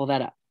it will pull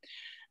that up.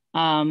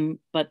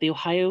 But the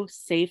Ohio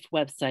Safe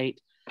website,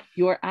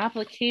 your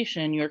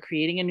application, you're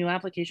creating a new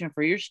application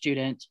for your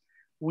student.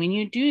 When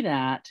you do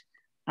that,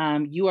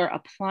 you are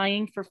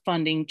applying for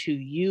funding to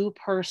you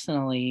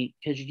personally,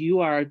 because you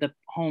are the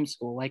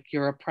homeschool, like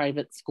you're a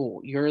private school,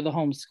 you're the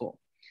homeschool.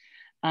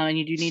 And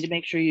you do need to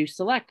make sure you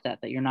select that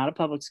you're not a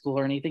public school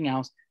or anything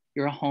else,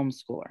 you're a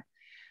homeschooler.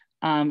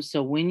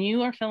 So when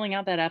you are filling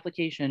out that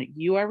application,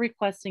 you are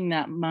requesting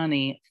that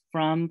money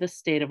from the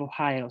state of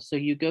Ohio. So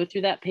you go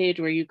through that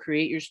page where you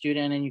create your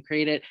student and you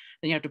create it,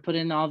 then you have to put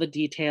in all the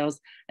details.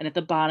 And at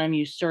the bottom,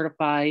 you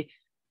certify,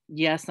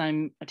 yes,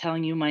 I'm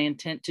telling you my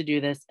intent to do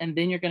this. And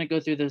then you're going to go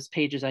through those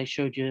pages I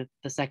showed you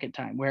the second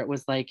time, where it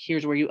was like,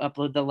 here's where you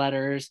upload the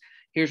letters,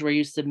 here's where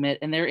you submit.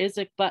 And there is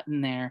a button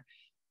there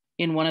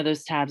in one of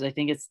those tabs. I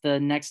think it's the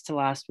next to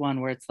last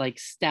one, where it's like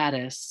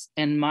status,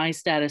 and my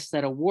status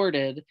said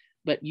awarded,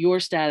 but your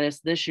status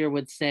this year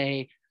would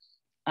say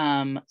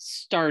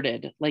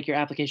started, like your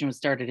application was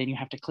started, and you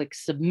have to click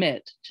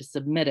submit to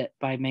submit it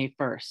by May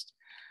 1st.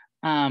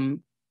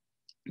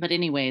 But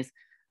anyways,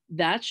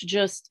 that's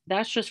just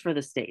for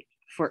the state.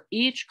 For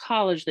each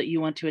college that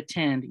you want to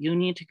attend, you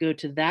need to go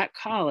to that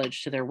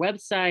college, to their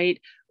website,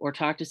 or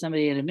talk to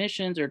somebody in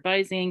admissions or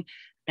advising,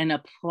 and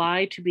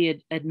apply to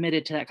be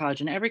admitted to that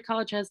college. And every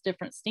college has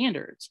different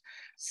standards.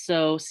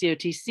 So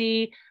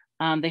COTC,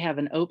 they have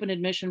an open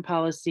admission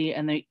policy,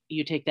 and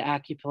you take the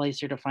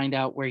AccuPlacer to find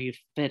out where you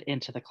fit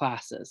into the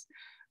classes.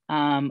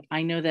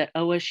 I know that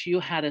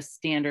OSU had a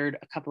standard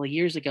a couple of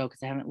years ago,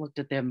 because I haven't looked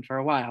at them for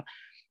a while,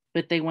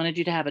 but they wanted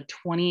you to have a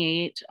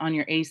 28 on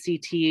your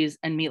ACTs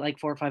and meet like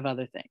 4 or 5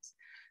 other things.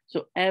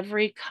 So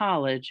every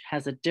college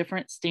has a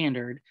different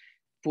standard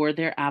for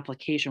their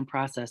application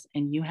process,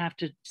 and you have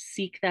to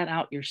seek that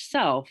out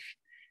yourself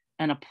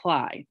and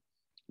apply.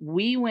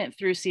 We went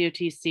through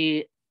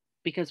COTC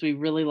because we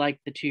really like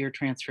the 2-year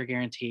transfer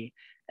guarantee.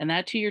 And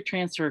that 2-year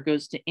transfer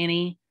goes to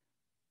any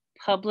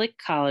public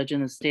college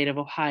in the state of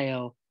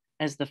Ohio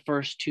as the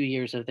first 2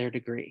 years of their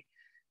degree.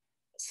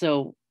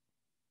 So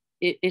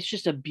it's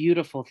just a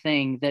beautiful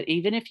thing that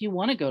even if you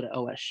want to go to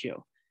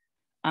OSU,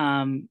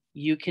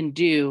 you can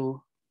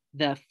do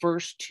the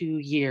first 2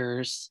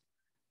 years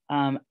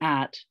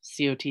at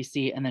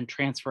COTC and then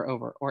transfer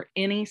over, or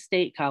any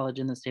state college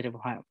in the state of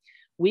Ohio.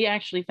 We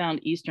actually found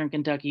Eastern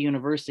Kentucky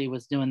University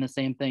was doing the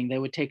same thing. They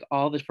would take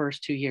all the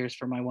first 2 years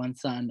for my one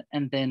son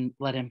and then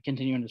let him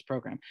continue in his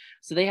program.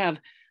 So they have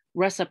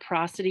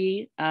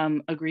reciprocity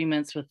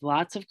agreements with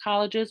lots of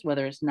colleges,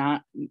 whether it's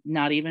not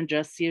even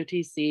just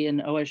COTC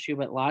and OSU,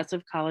 but lots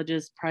of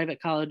colleges,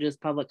 private colleges,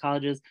 public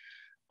colleges,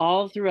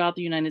 all throughout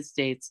the United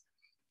States.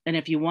 And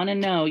if you want to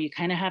know, you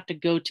kind of have to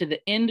go to the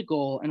end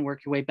goal and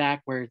work your way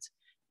backwards.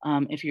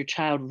 If your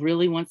child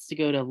really wants to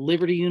go to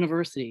Liberty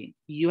University,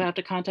 you have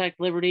to contact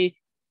Liberty.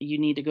 You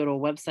need to go to a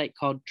website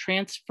called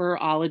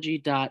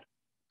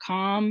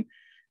transferology.com,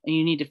 and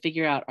you need to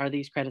figure out, are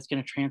these credits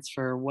going to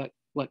transfer? What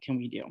can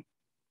we do?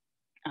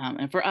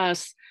 And for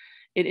us,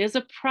 it is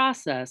a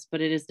process,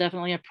 but it is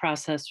definitely a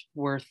process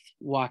worth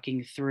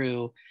walking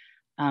through.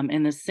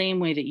 In the same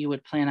way that you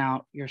would plan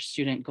out your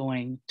student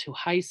going to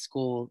high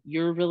school,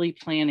 you're really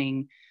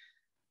planning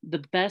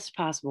the best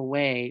possible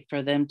way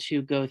for them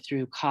to go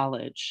through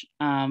college.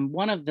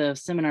 One of the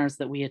seminars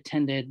that we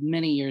attended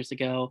many years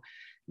ago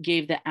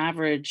gave the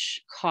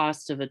average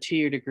cost of a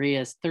 2-year degree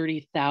as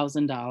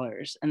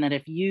 $30,000. And that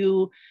if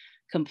you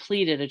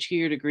completed a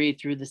 2-year degree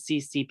through the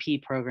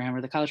CCP program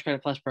or the College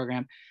Credit Plus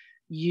program,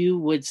 you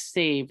would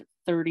save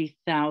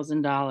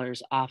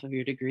 $30,000 off of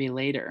your degree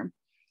later.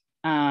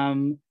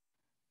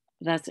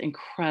 That's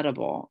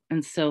incredible.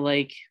 And so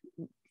like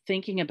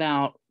thinking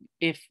about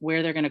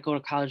where they're going to go to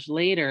college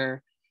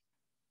later,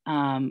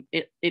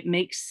 it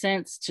makes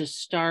sense to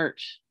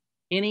start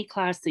any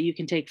class that you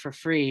can take for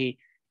free.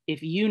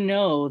 If you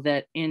know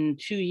that in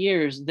 2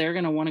 years, they're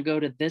going to want to go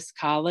to this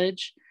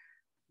college,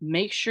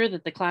 make sure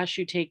that the class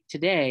you take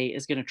today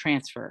is going to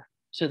transfer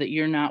so that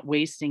you're not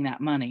wasting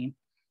that money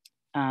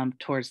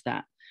towards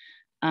that.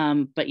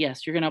 But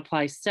yes, you're going to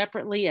apply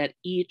separately at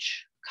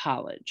each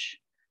college.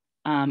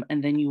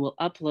 And then you will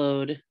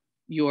upload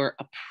your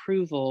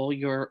approval,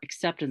 your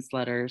acceptance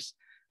letters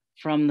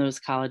from those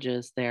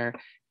colleges there.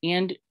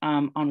 And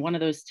on one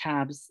of those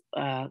tabs,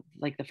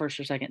 like the first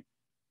or second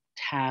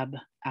tab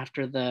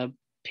after the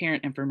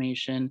parent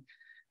information,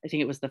 I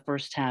think it was the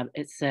first tab,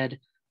 it said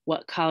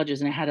what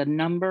colleges, and it had a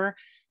number.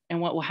 And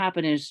what will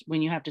happen is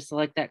when you have to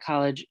select that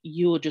college,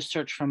 you will just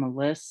search from a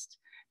list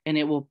and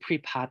it will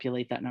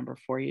pre-populate that number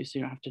for you. So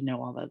you don't have to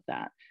know all of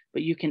that,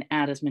 but you can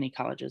add as many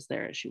colleges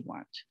there as you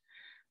want.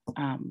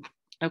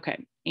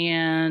 Okay,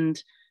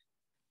 and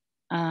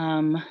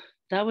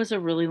that was a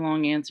really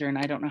long answer and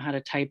I don't know how to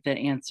type that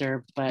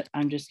answer, but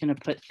I'm just gonna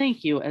put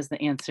thank you as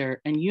the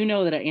answer and you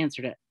know that I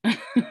answered it.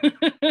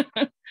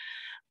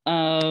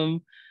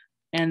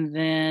 And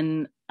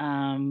then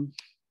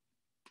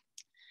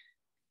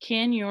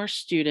can your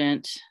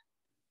student,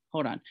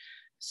 hold on.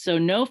 So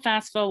no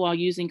FAFSA while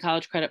using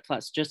College Credit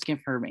Plus, just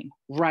confirming.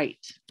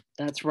 Right,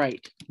 that's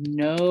right,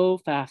 no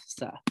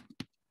FAFSA.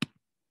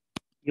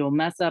 You'll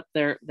mess up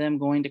them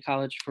going to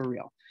college for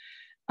real.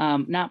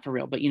 Not for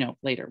real, but you know,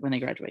 later when they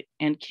graduate.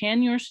 And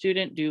can your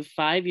student do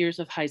 5 years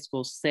of high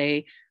school,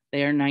 say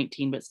they are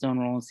 19 but still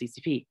enroll in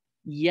CCP?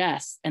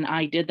 Yes, and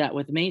I did that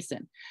with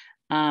Mason.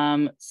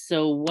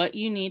 So what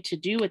you need to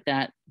do with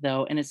that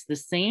though, and it's the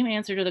same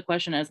answer to the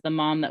question as the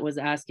mom that was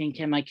asking,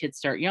 can my kids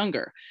start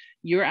younger?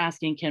 You're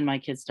asking, can my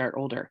kids start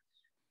older?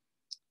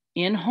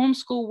 In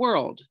homeschool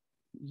world,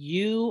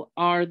 you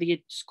are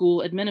the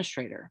school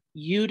administrator.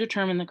 You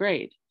determine the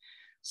grade.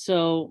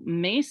 So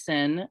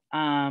Mason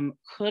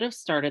could have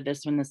started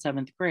this in the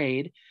 7th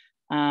grade,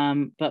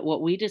 but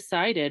what we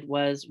decided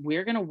was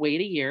we're gonna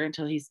wait a year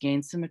until he's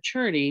gained some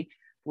maturity.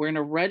 We're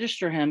gonna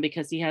register him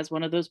because he has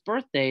one of those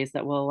birthdays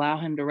that will allow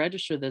him to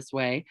register this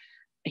way.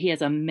 He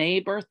has a May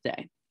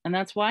birthday. And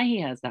that's why he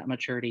has that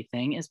maturity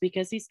thing, is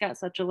because he's got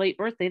such a late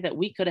birthday that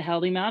we could have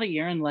held him out a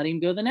year and let him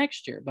go the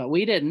next year, but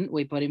we didn't.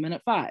 We put him in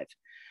at 5.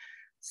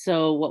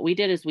 So what we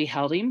did is we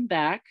held him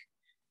back.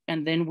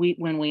 And then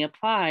when we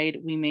applied,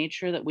 we made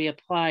sure that we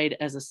applied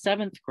as a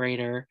 7th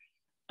grader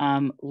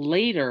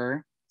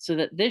later, so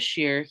that this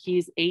year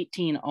he's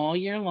 18 all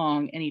year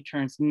long and he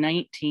turns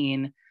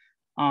 19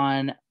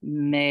 on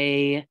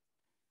May,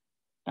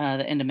 the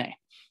end of May.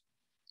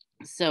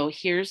 So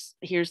here's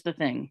the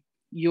thing.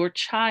 Your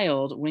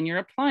child, when you're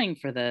applying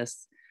for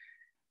this,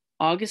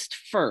 August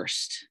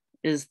 1st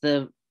is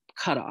the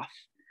cutoff.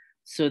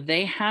 So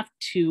they have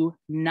to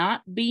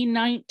not be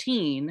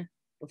 19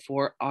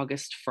 before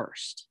August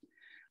 1st.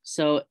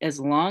 So as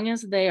long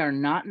as they are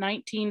not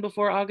 19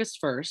 before August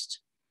 1st,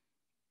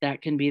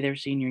 that can be their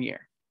senior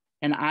year.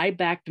 And I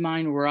backed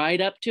mine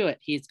right up to it.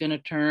 He's going to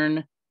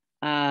turn,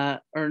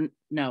 or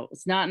no,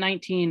 it's not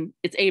 19,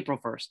 it's April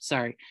 1st,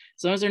 sorry.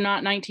 As long as they're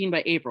not 19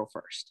 by April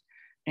 1st.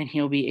 And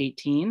he'll be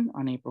 18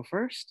 on April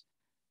 1st.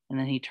 And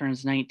then he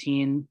turns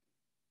 19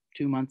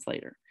 2 months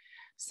later.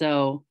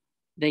 So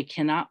they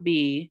cannot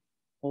be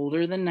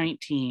older than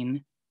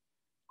 19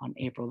 on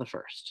April the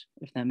 1st,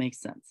 if that makes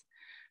sense.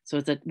 So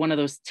it's one of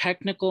those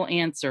technical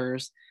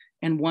answers.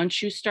 And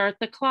once you start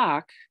the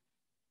clock,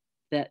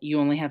 that you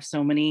only have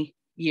so many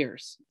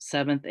years,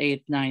 7th,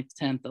 8th, 9th,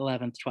 10th,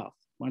 11th, 12th.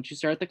 Once you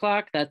start the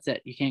clock, that's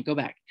it. You can't go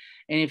back.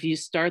 And if you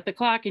start the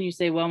clock and you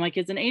say, well, my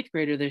kid's an 8th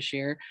grader this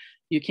year,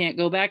 you can't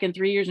go back in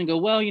 3 years and go,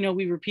 well, you know,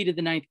 we repeated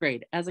the 9th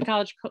grade. As a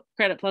College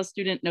Credit Plus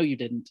student, no, you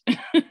didn't.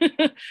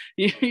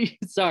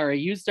 Sorry,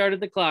 you started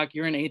the clock,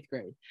 you're in 8th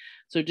grade.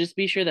 So just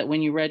be sure that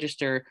when you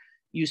register,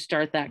 you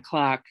start that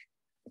clock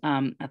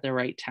at the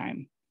right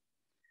time.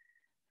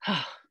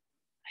 I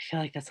feel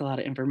like that's a lot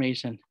of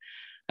information.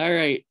 All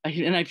right,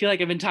 and I feel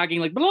like I've been talking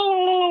like blah, blah,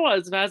 blah, blah,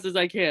 as fast as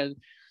I can.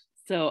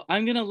 So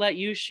I'm gonna let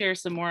you share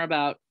some more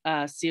about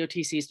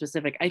COTC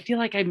specific. I feel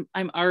like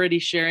I'm already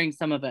sharing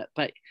some of it,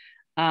 but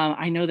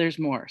I know there's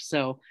more.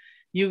 So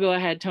you go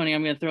ahead, Toni.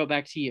 I'm gonna throw it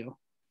back to you.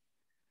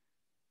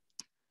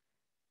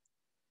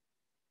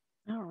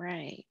 All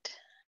right.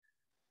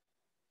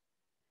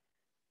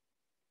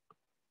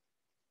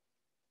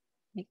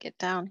 Let me get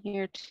down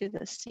here to the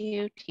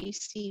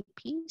COTC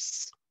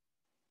piece.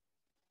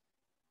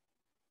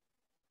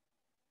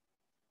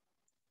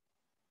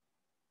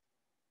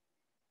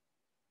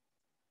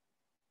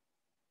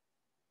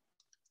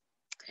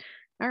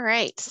 All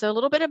right, so a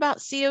little bit about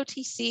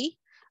COTC.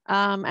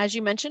 As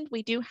you mentioned,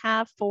 we do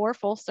have 4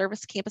 full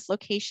service campus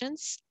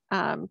locations,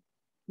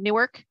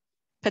 Newark,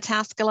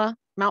 Pataskala,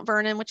 Mount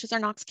Vernon, which is our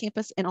Knox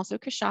campus, and also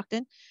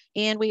Coshocton.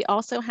 And we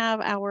also have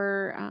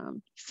our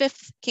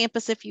 5th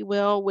campus, if you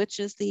will,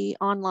 which is the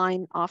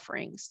online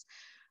offerings.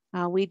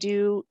 We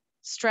do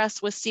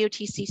stress with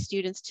COTC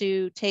students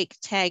to take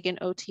TAG and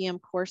OTM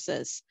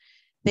courses.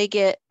 They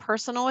get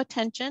personal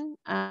attention.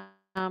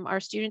 Our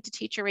student to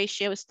teacher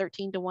ratio is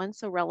 13:1,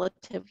 so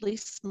relatively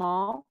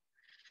small.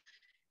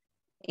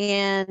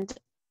 And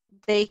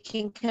they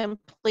can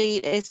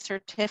complete a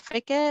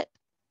certificate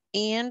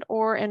and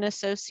or an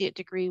associate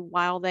degree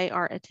while they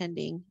are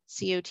attending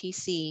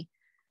COTC,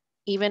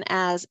 even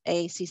as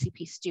a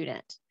CCP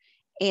student.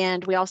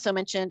 And we also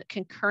mentioned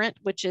Concurrent,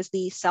 which is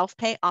the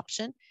self-pay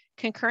option.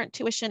 Concurrent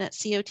tuition at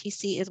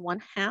COTC is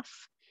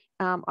 1/2.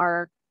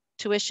 Our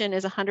Tuition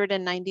is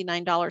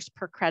 $199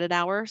 per credit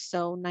hour,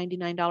 so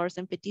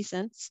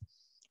 $99.50,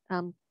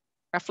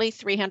 roughly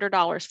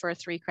 $300 for a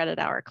 3 credit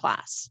hour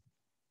class.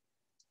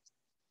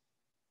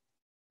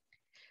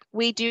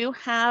 We do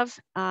have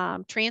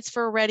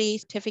transfer ready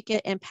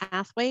certificate and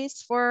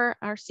pathways for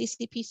our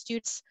CCP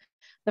students.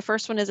 The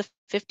first one is a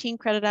 15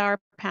 credit hour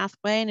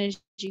pathway, and as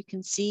you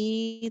can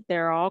see,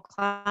 they're all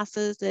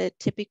classes that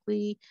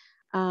typically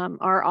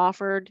are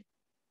offered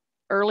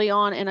early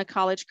on in a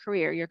college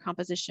career. Your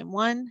Composition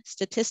 1,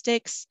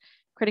 Statistics,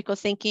 Critical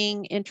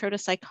Thinking, Intro to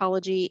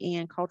Psychology,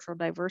 and Cultural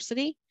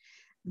Diversity.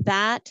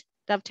 That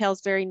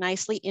dovetails very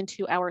nicely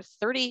into our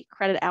 30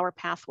 credit hour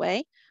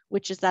pathway,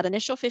 which is that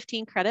initial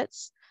 15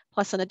 credits,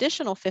 plus an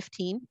additional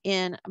 15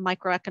 in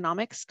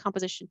microeconomics,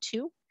 Composition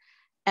 2,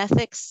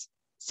 ethics,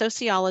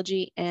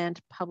 sociology, and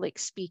public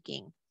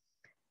speaking.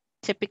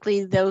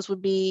 Typically, those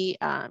would be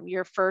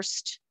your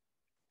first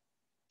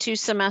 2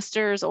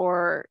 semesters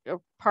or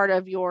part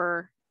of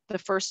the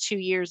first 2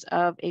 years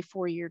of a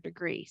 4-year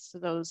degree. So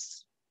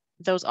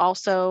those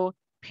also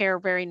pair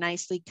very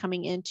nicely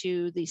coming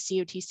into the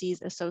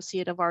COTC's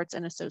Associate of Arts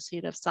and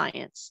Associate of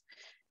Science.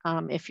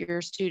 If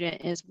your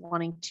student is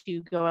wanting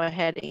to go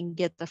ahead and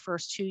get the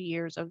first 2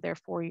 years of their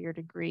 4-year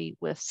degree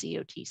with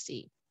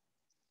COTC.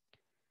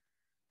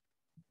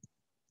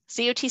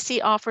 COTC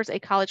offers a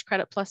College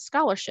Credit Plus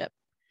scholarship.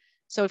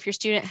 So if your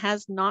student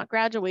has not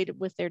graduated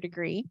with their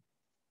degree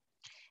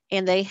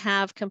and they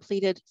have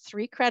completed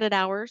 3 credit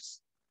hours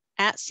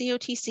at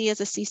COTC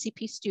as a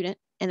CCP student,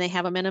 and they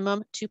have a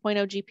minimum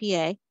 2.0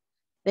 GPA,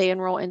 they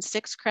enroll in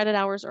 6 credit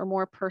hours or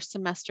more per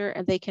semester,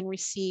 and they can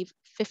receive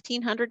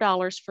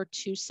 $1,500 for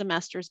 2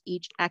 semesters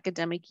each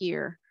academic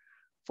year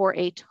for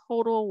a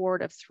total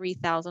award of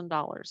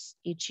 $3,000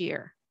 each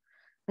year.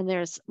 And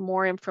there's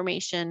more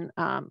information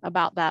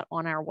about that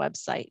on our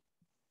website.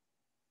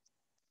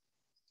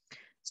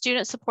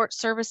 Student support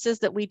services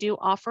that we do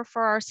offer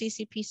for our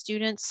CCP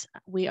students,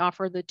 we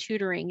offer the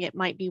tutoring. It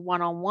might be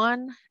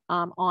one-on-one,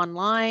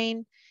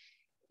 online,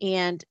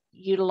 and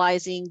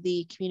utilizing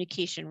the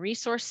Communication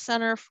Resource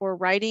Center for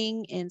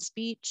writing and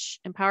speech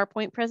and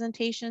PowerPoint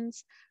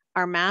presentations,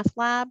 our math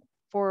lab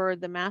for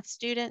the math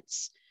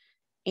students,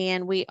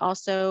 and we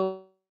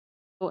also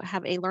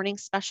have a learning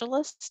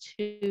specialist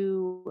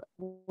who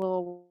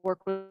will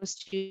work with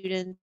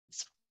students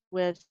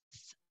with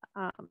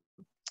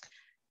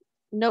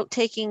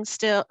note-taking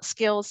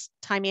skills,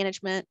 time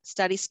management,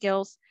 study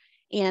skills,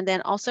 and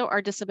then also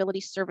our disability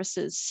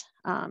services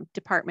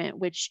department,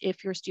 which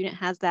if your student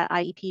has that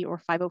IEP or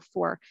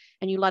 504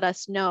 and you let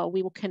us know,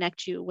 we will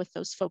connect you with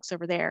those folks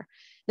over there.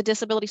 The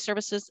disability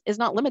services is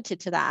not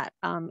limited to that.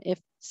 If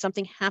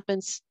something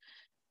happens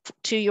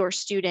to your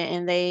student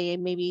and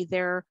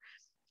they're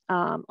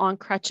on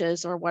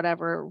crutches or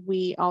whatever,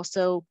 we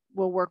also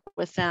will work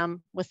with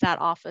them with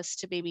that office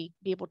to maybe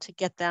be able to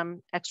get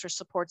them extra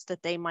supports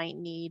that they might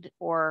need,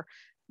 or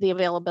the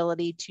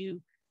availability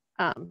to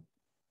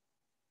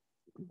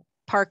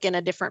park in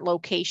a different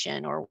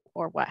location or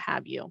what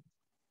have you.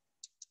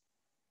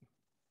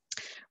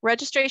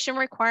 Registration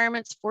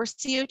requirements for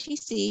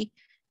COTC,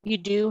 you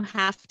do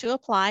have to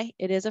apply.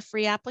 It is a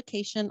free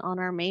application on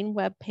our main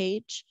web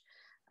page.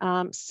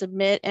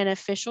 Submit an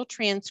official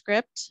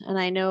transcript. And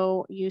I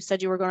know you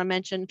said you were going to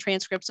mention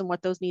transcripts and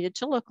what those needed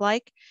to look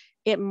like.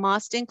 It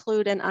must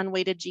include an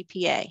unweighted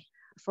GPA.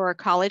 For a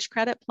College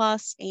Credit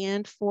Plus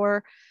and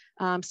for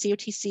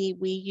COTC,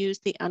 we use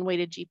the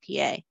unweighted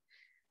GPA.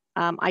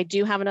 I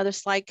do have another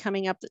slide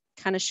coming up that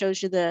kind of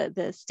shows you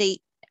the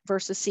state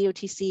versus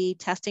COTC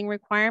testing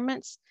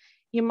requirements.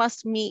 You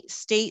must meet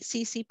state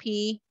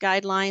CCP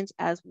guidelines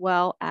as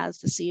well as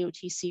the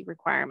COTC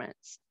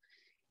requirements.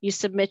 You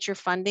submit your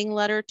funding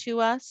letter to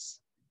us,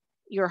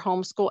 your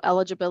homeschool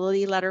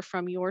eligibility letter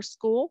from your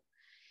school,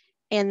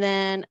 and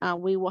then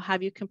we will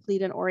have you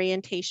complete an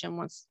orientation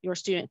once your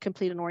student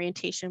complete an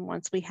orientation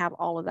once we have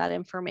all of that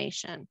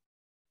information.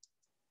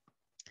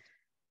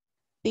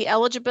 The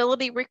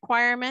eligibility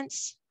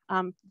requirements,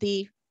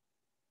 the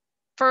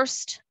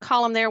first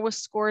column there with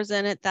scores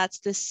in it, that's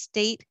the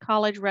state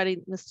college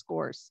readiness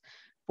scores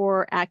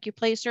for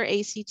AccuPlacer,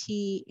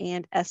 ACT,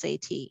 and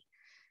SAT.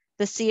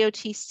 The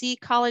COTC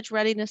college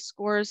readiness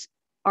scores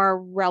are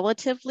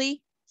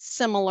relatively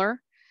similar.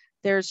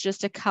 There's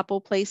just a couple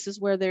places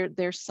where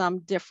there's some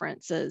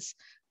differences,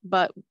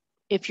 but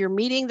if you're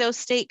meeting those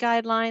state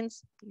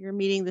guidelines, you're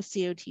meeting the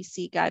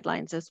COTC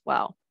guidelines as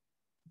well.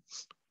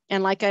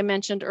 And like I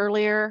mentioned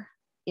earlier,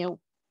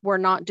 we're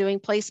not doing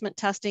placement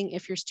testing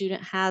if your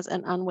student has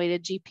an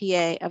unweighted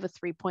GPA of a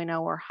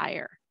 3.0 or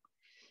higher.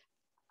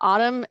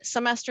 Autumn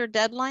semester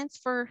deadlines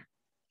for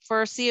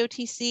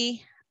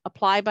COTC,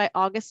 apply by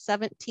August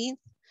 17th.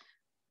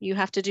 You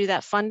have to do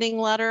that funding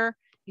letter.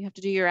 You have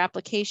to do your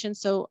application.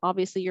 So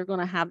obviously you're going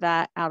to have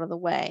that out of the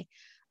way.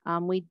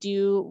 We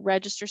do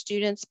register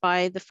students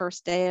by the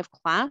first day of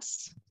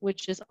class,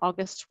 which is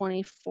August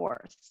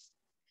 24th.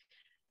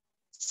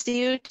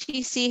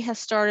 COTC has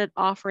started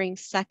offering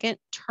second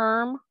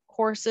term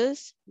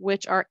courses,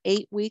 which are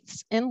 8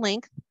 weeks in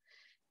length.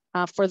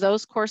 For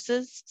those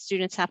courses,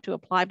 students have to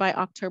apply by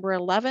October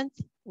 11th.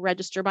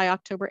 register by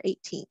October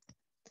 18th.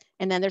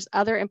 And then there's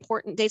other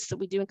important dates that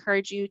we do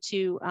encourage you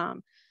to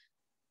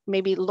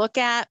maybe look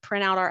at,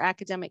 print out our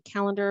academic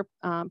calendar,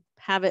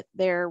 have it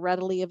there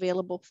readily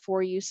available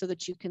for you so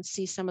that you can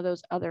see some of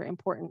those other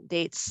important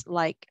dates,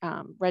 like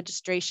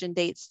registration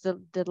dates,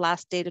 the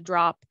last day to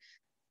drop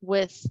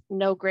with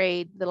no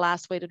grade, the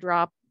last way to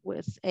drop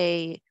with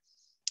a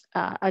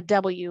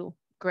W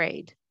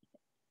grade,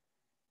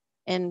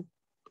 and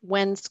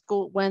when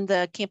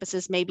the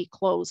campuses may be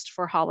closed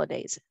for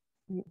holidays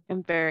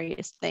and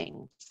various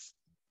things.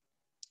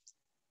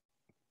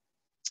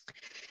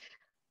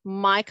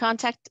 My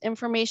contact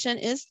information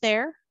is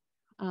there.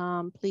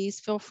 Please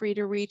feel free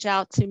to reach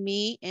out to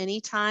me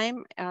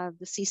anytime. The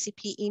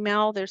CCP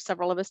email, there's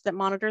several of us that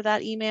monitor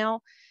that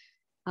email.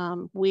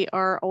 We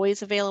are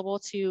always available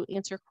to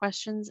answer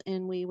questions,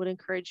 and we would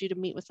encourage you to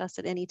meet with us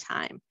at any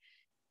time.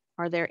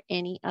 Are there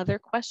any other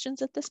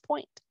questions at this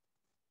point?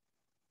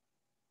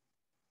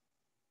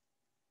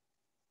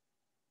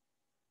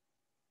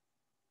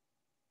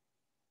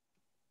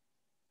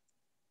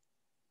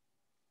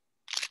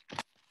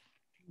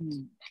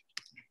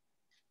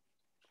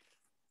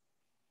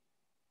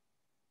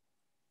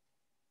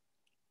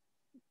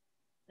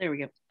 There we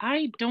go.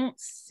 I don't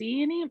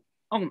see any.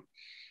 Oh,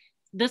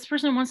 this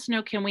person wants to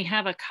know, can we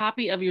have a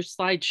copy of your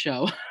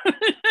slideshow?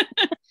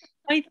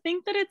 I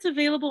think that it's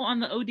available on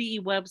the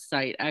ODE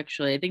website,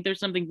 actually. I think there's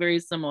something very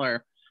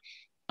similar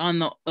on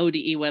the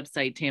ODE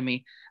website,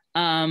 Tammy.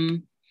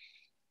 I'm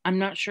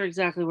not sure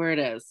exactly where it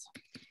is.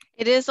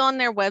 It is on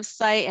their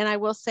website, and I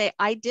will say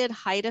I did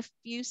hide a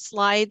few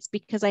slides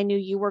because I knew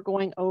you were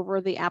going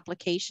over the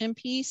application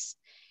piece,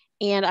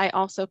 and I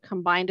also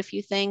combined a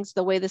few things.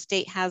 The way the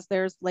state has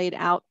theirs laid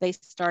out, they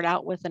start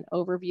out with an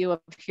overview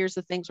of here's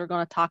the things we're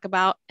going to talk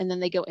about, and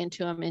then they go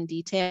into them in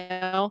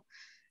detail.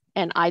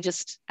 And I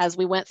just, as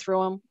we went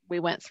through them, we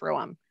went through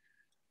them.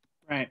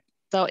 Right.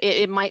 So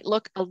it might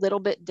look a little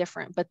bit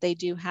different, but they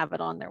do have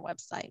it on their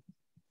website.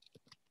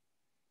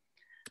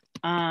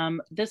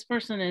 This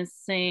person is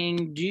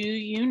saying, do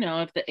you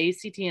know if the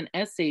ACT and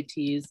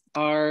SATs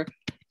are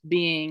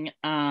being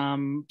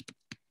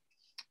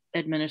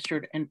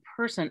administered in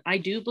person? I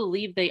do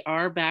believe they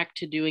are back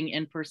to doing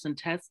in-person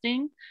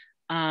testing.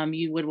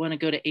 You would want to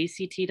go to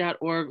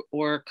act.org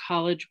or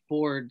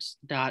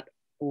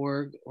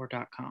collegeboards.org or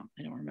 .com.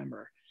 I don't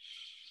remember,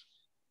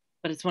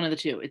 but it's one of the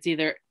two. It's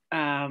either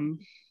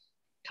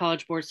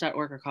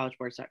collegeboards.org or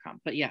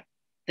collegeboards.com. But yeah,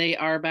 they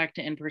are back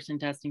to in-person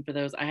testing for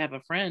those. I have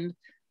a friend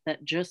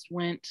that just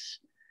went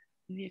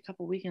maybe a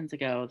couple weekends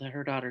ago that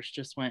her daughters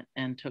just went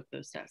and took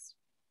those tests.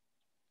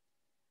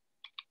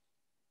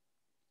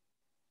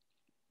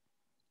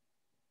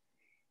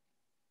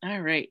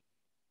 All right.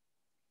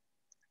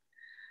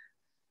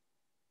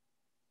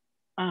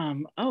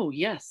 Oh,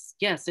 yes.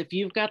 If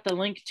you've got the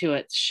link to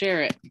it,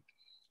 share it.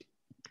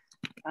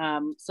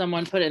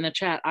 Someone put it in the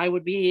chat. I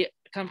would be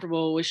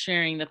comfortable with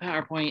sharing the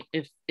PowerPoint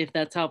if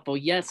that's helpful.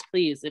 Yes,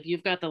 please. If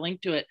you've got the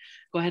link to it,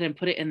 go ahead and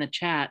put it in the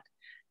chat,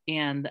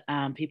 and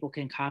people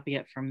can copy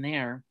it from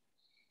there.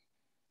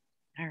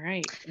 All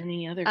right.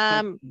 Any other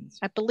questions?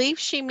 I believe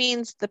she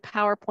means the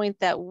PowerPoint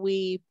that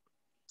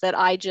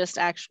I just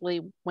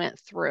actually went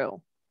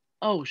through.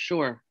 Oh,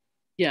 sure.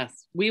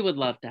 Yes, we would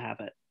love to have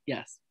it.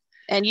 Yes.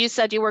 And you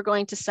said you were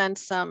going to send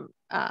some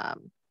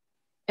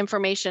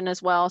information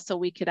as well, so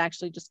we could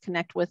actually just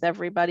connect with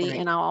everybody. Right.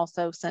 And I'll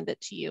also send it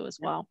to you as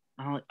well.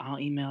 I'll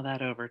email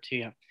that over to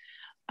you.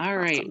 All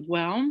right.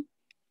 Well,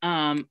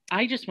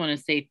 I just want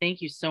to say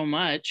thank you so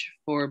much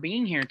for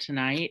being here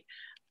tonight.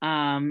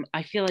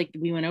 I feel like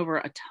we went over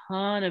a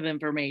ton of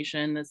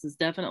information. This is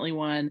definitely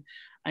one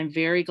I'm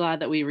very glad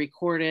that we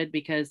recorded,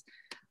 because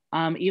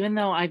even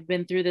though I've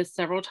been through this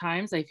several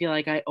times, I feel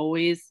like I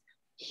always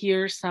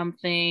hear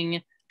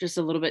something just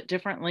a little bit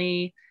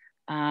differently.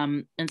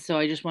 And so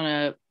I just want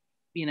to,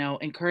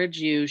 encourage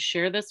you,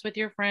 share this with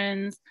your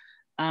friends.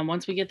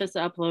 Once we get this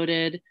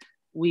uploaded,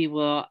 we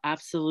will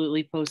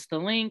absolutely post the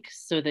link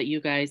so that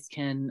you guys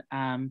can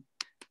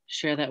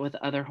share that with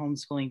other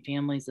homeschooling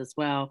families as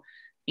well.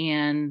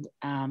 And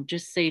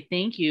just say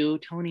thank you,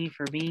 Toni,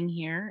 for being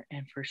here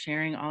and for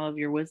sharing all of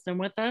your wisdom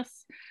with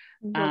us.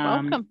 You're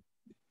welcome.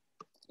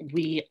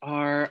 We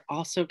are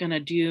also going to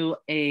do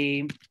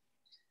a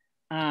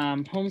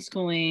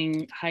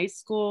homeschooling high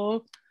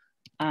school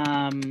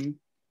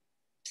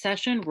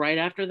session right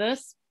after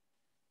this.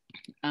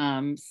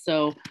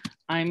 So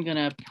I'm going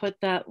to put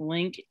that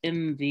link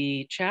in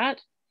the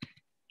chat,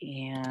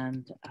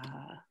 and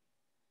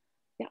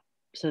yeah,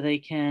 so they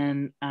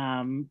can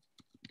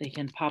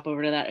pop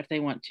over to that if they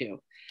want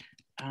to.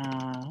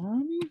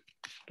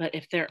 But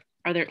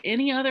are there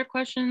any other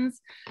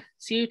questions,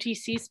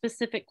 COTC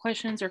specific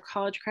questions or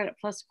College Credit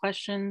Plus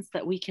questions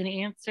that we can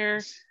answer?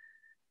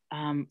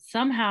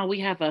 Somehow we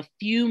have a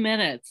few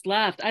minutes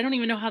left. I don't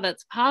even know how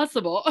that's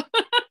possible.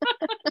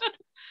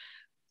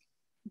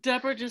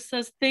 Deborah just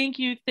says, thank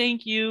you.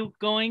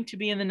 Going to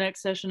be in the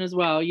next session as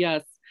well.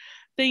 Yes.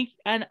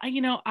 And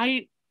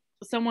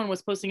someone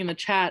was posting in the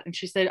chat and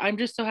she said, I'm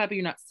just so happy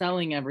you're not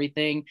selling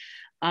everything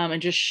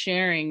and just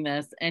sharing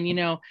this. And,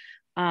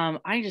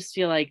 I just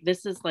feel like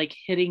this is like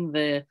hitting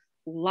the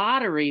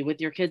lottery with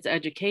your kids'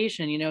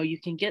 education. You know, you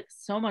can get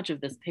so much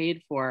of this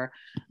paid for.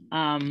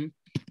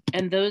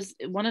 And those,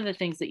 one of the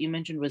things that you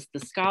mentioned was the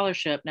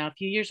scholarship. Now, a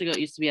few years ago, it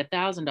used to be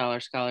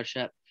 $1,000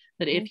 scholarship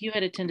that if you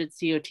had attended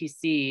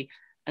COTC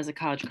as a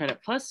College Credit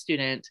Plus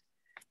student,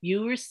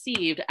 you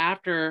received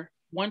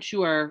once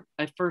you are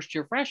a first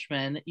year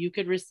freshman, you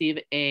could receive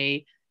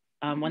a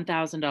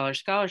 $1,000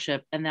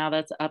 scholarship. And now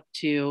that's up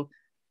to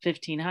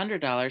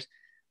 $1,500.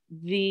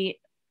 The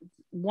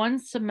one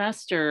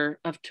semester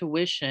of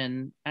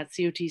tuition at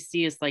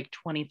COTC is like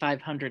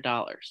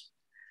 $2,500.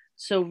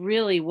 So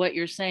really what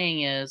you're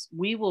saying is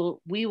we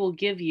will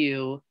give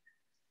you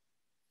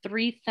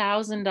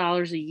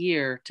 $3,000 a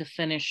year to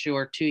finish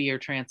your 2-year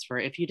transfer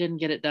if you didn't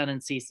get it done in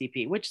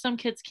CCP, which some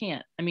kids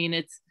can't. I mean,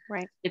 it's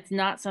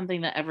not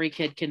something that every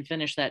kid can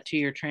finish that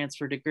 2-year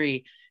transfer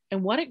degree.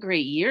 And what a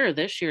great year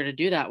this year to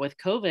do that with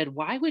COVID.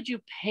 Why would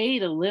you pay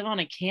to live on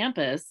a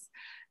campus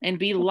and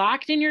be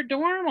locked in your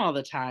dorm all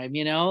the time?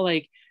 You know,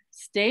 like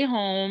stay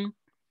home,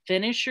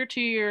 finish your 2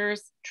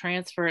 years,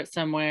 transfer it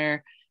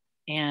somewhere.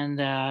 And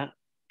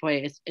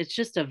boy, it's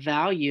just a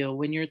value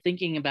when you're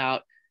thinking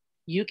about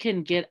you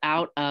can get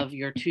out of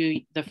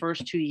the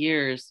first 2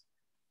 years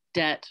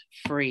debt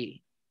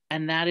free.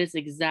 And that is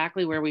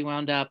exactly where we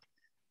wound up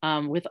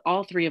with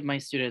all 3 of my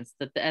students,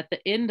 that at the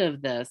end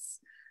of this,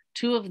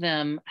 2 of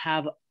them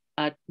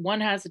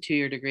one has a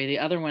 2-year degree. The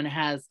other one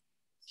has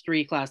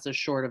 3 classes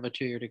short of a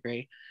 2-year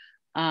degree.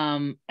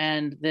 And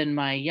then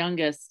my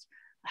youngest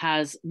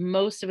has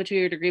most of a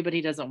 2-year degree, but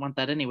he doesn't want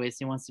that anyways.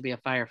 He wants to be a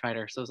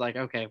firefighter. So it's like,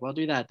 okay, well,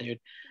 do that, dude.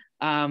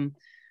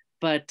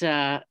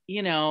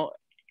 You know,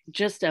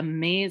 just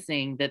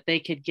amazing that they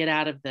could get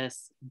out of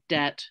this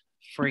debt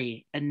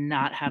free and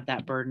not have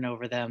that burden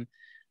over them.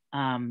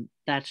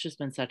 That's just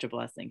been such a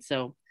blessing.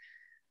 So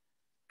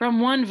from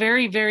one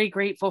very, very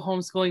grateful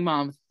homeschooling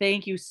mom,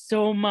 thank you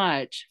so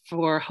much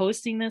for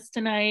hosting this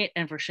tonight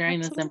and for sharing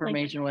this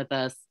information with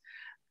us.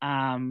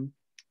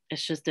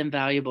 It's just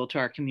invaluable to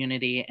our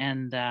community.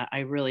 And I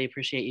really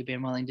appreciate you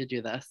being willing to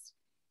do this.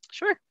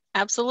 Sure.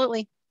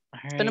 Absolutely.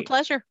 It's been a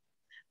pleasure.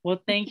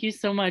 Well, thank you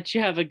so much.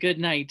 You have a good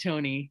night,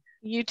 Toni.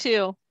 You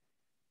too.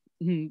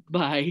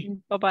 Bye.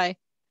 Bye-bye.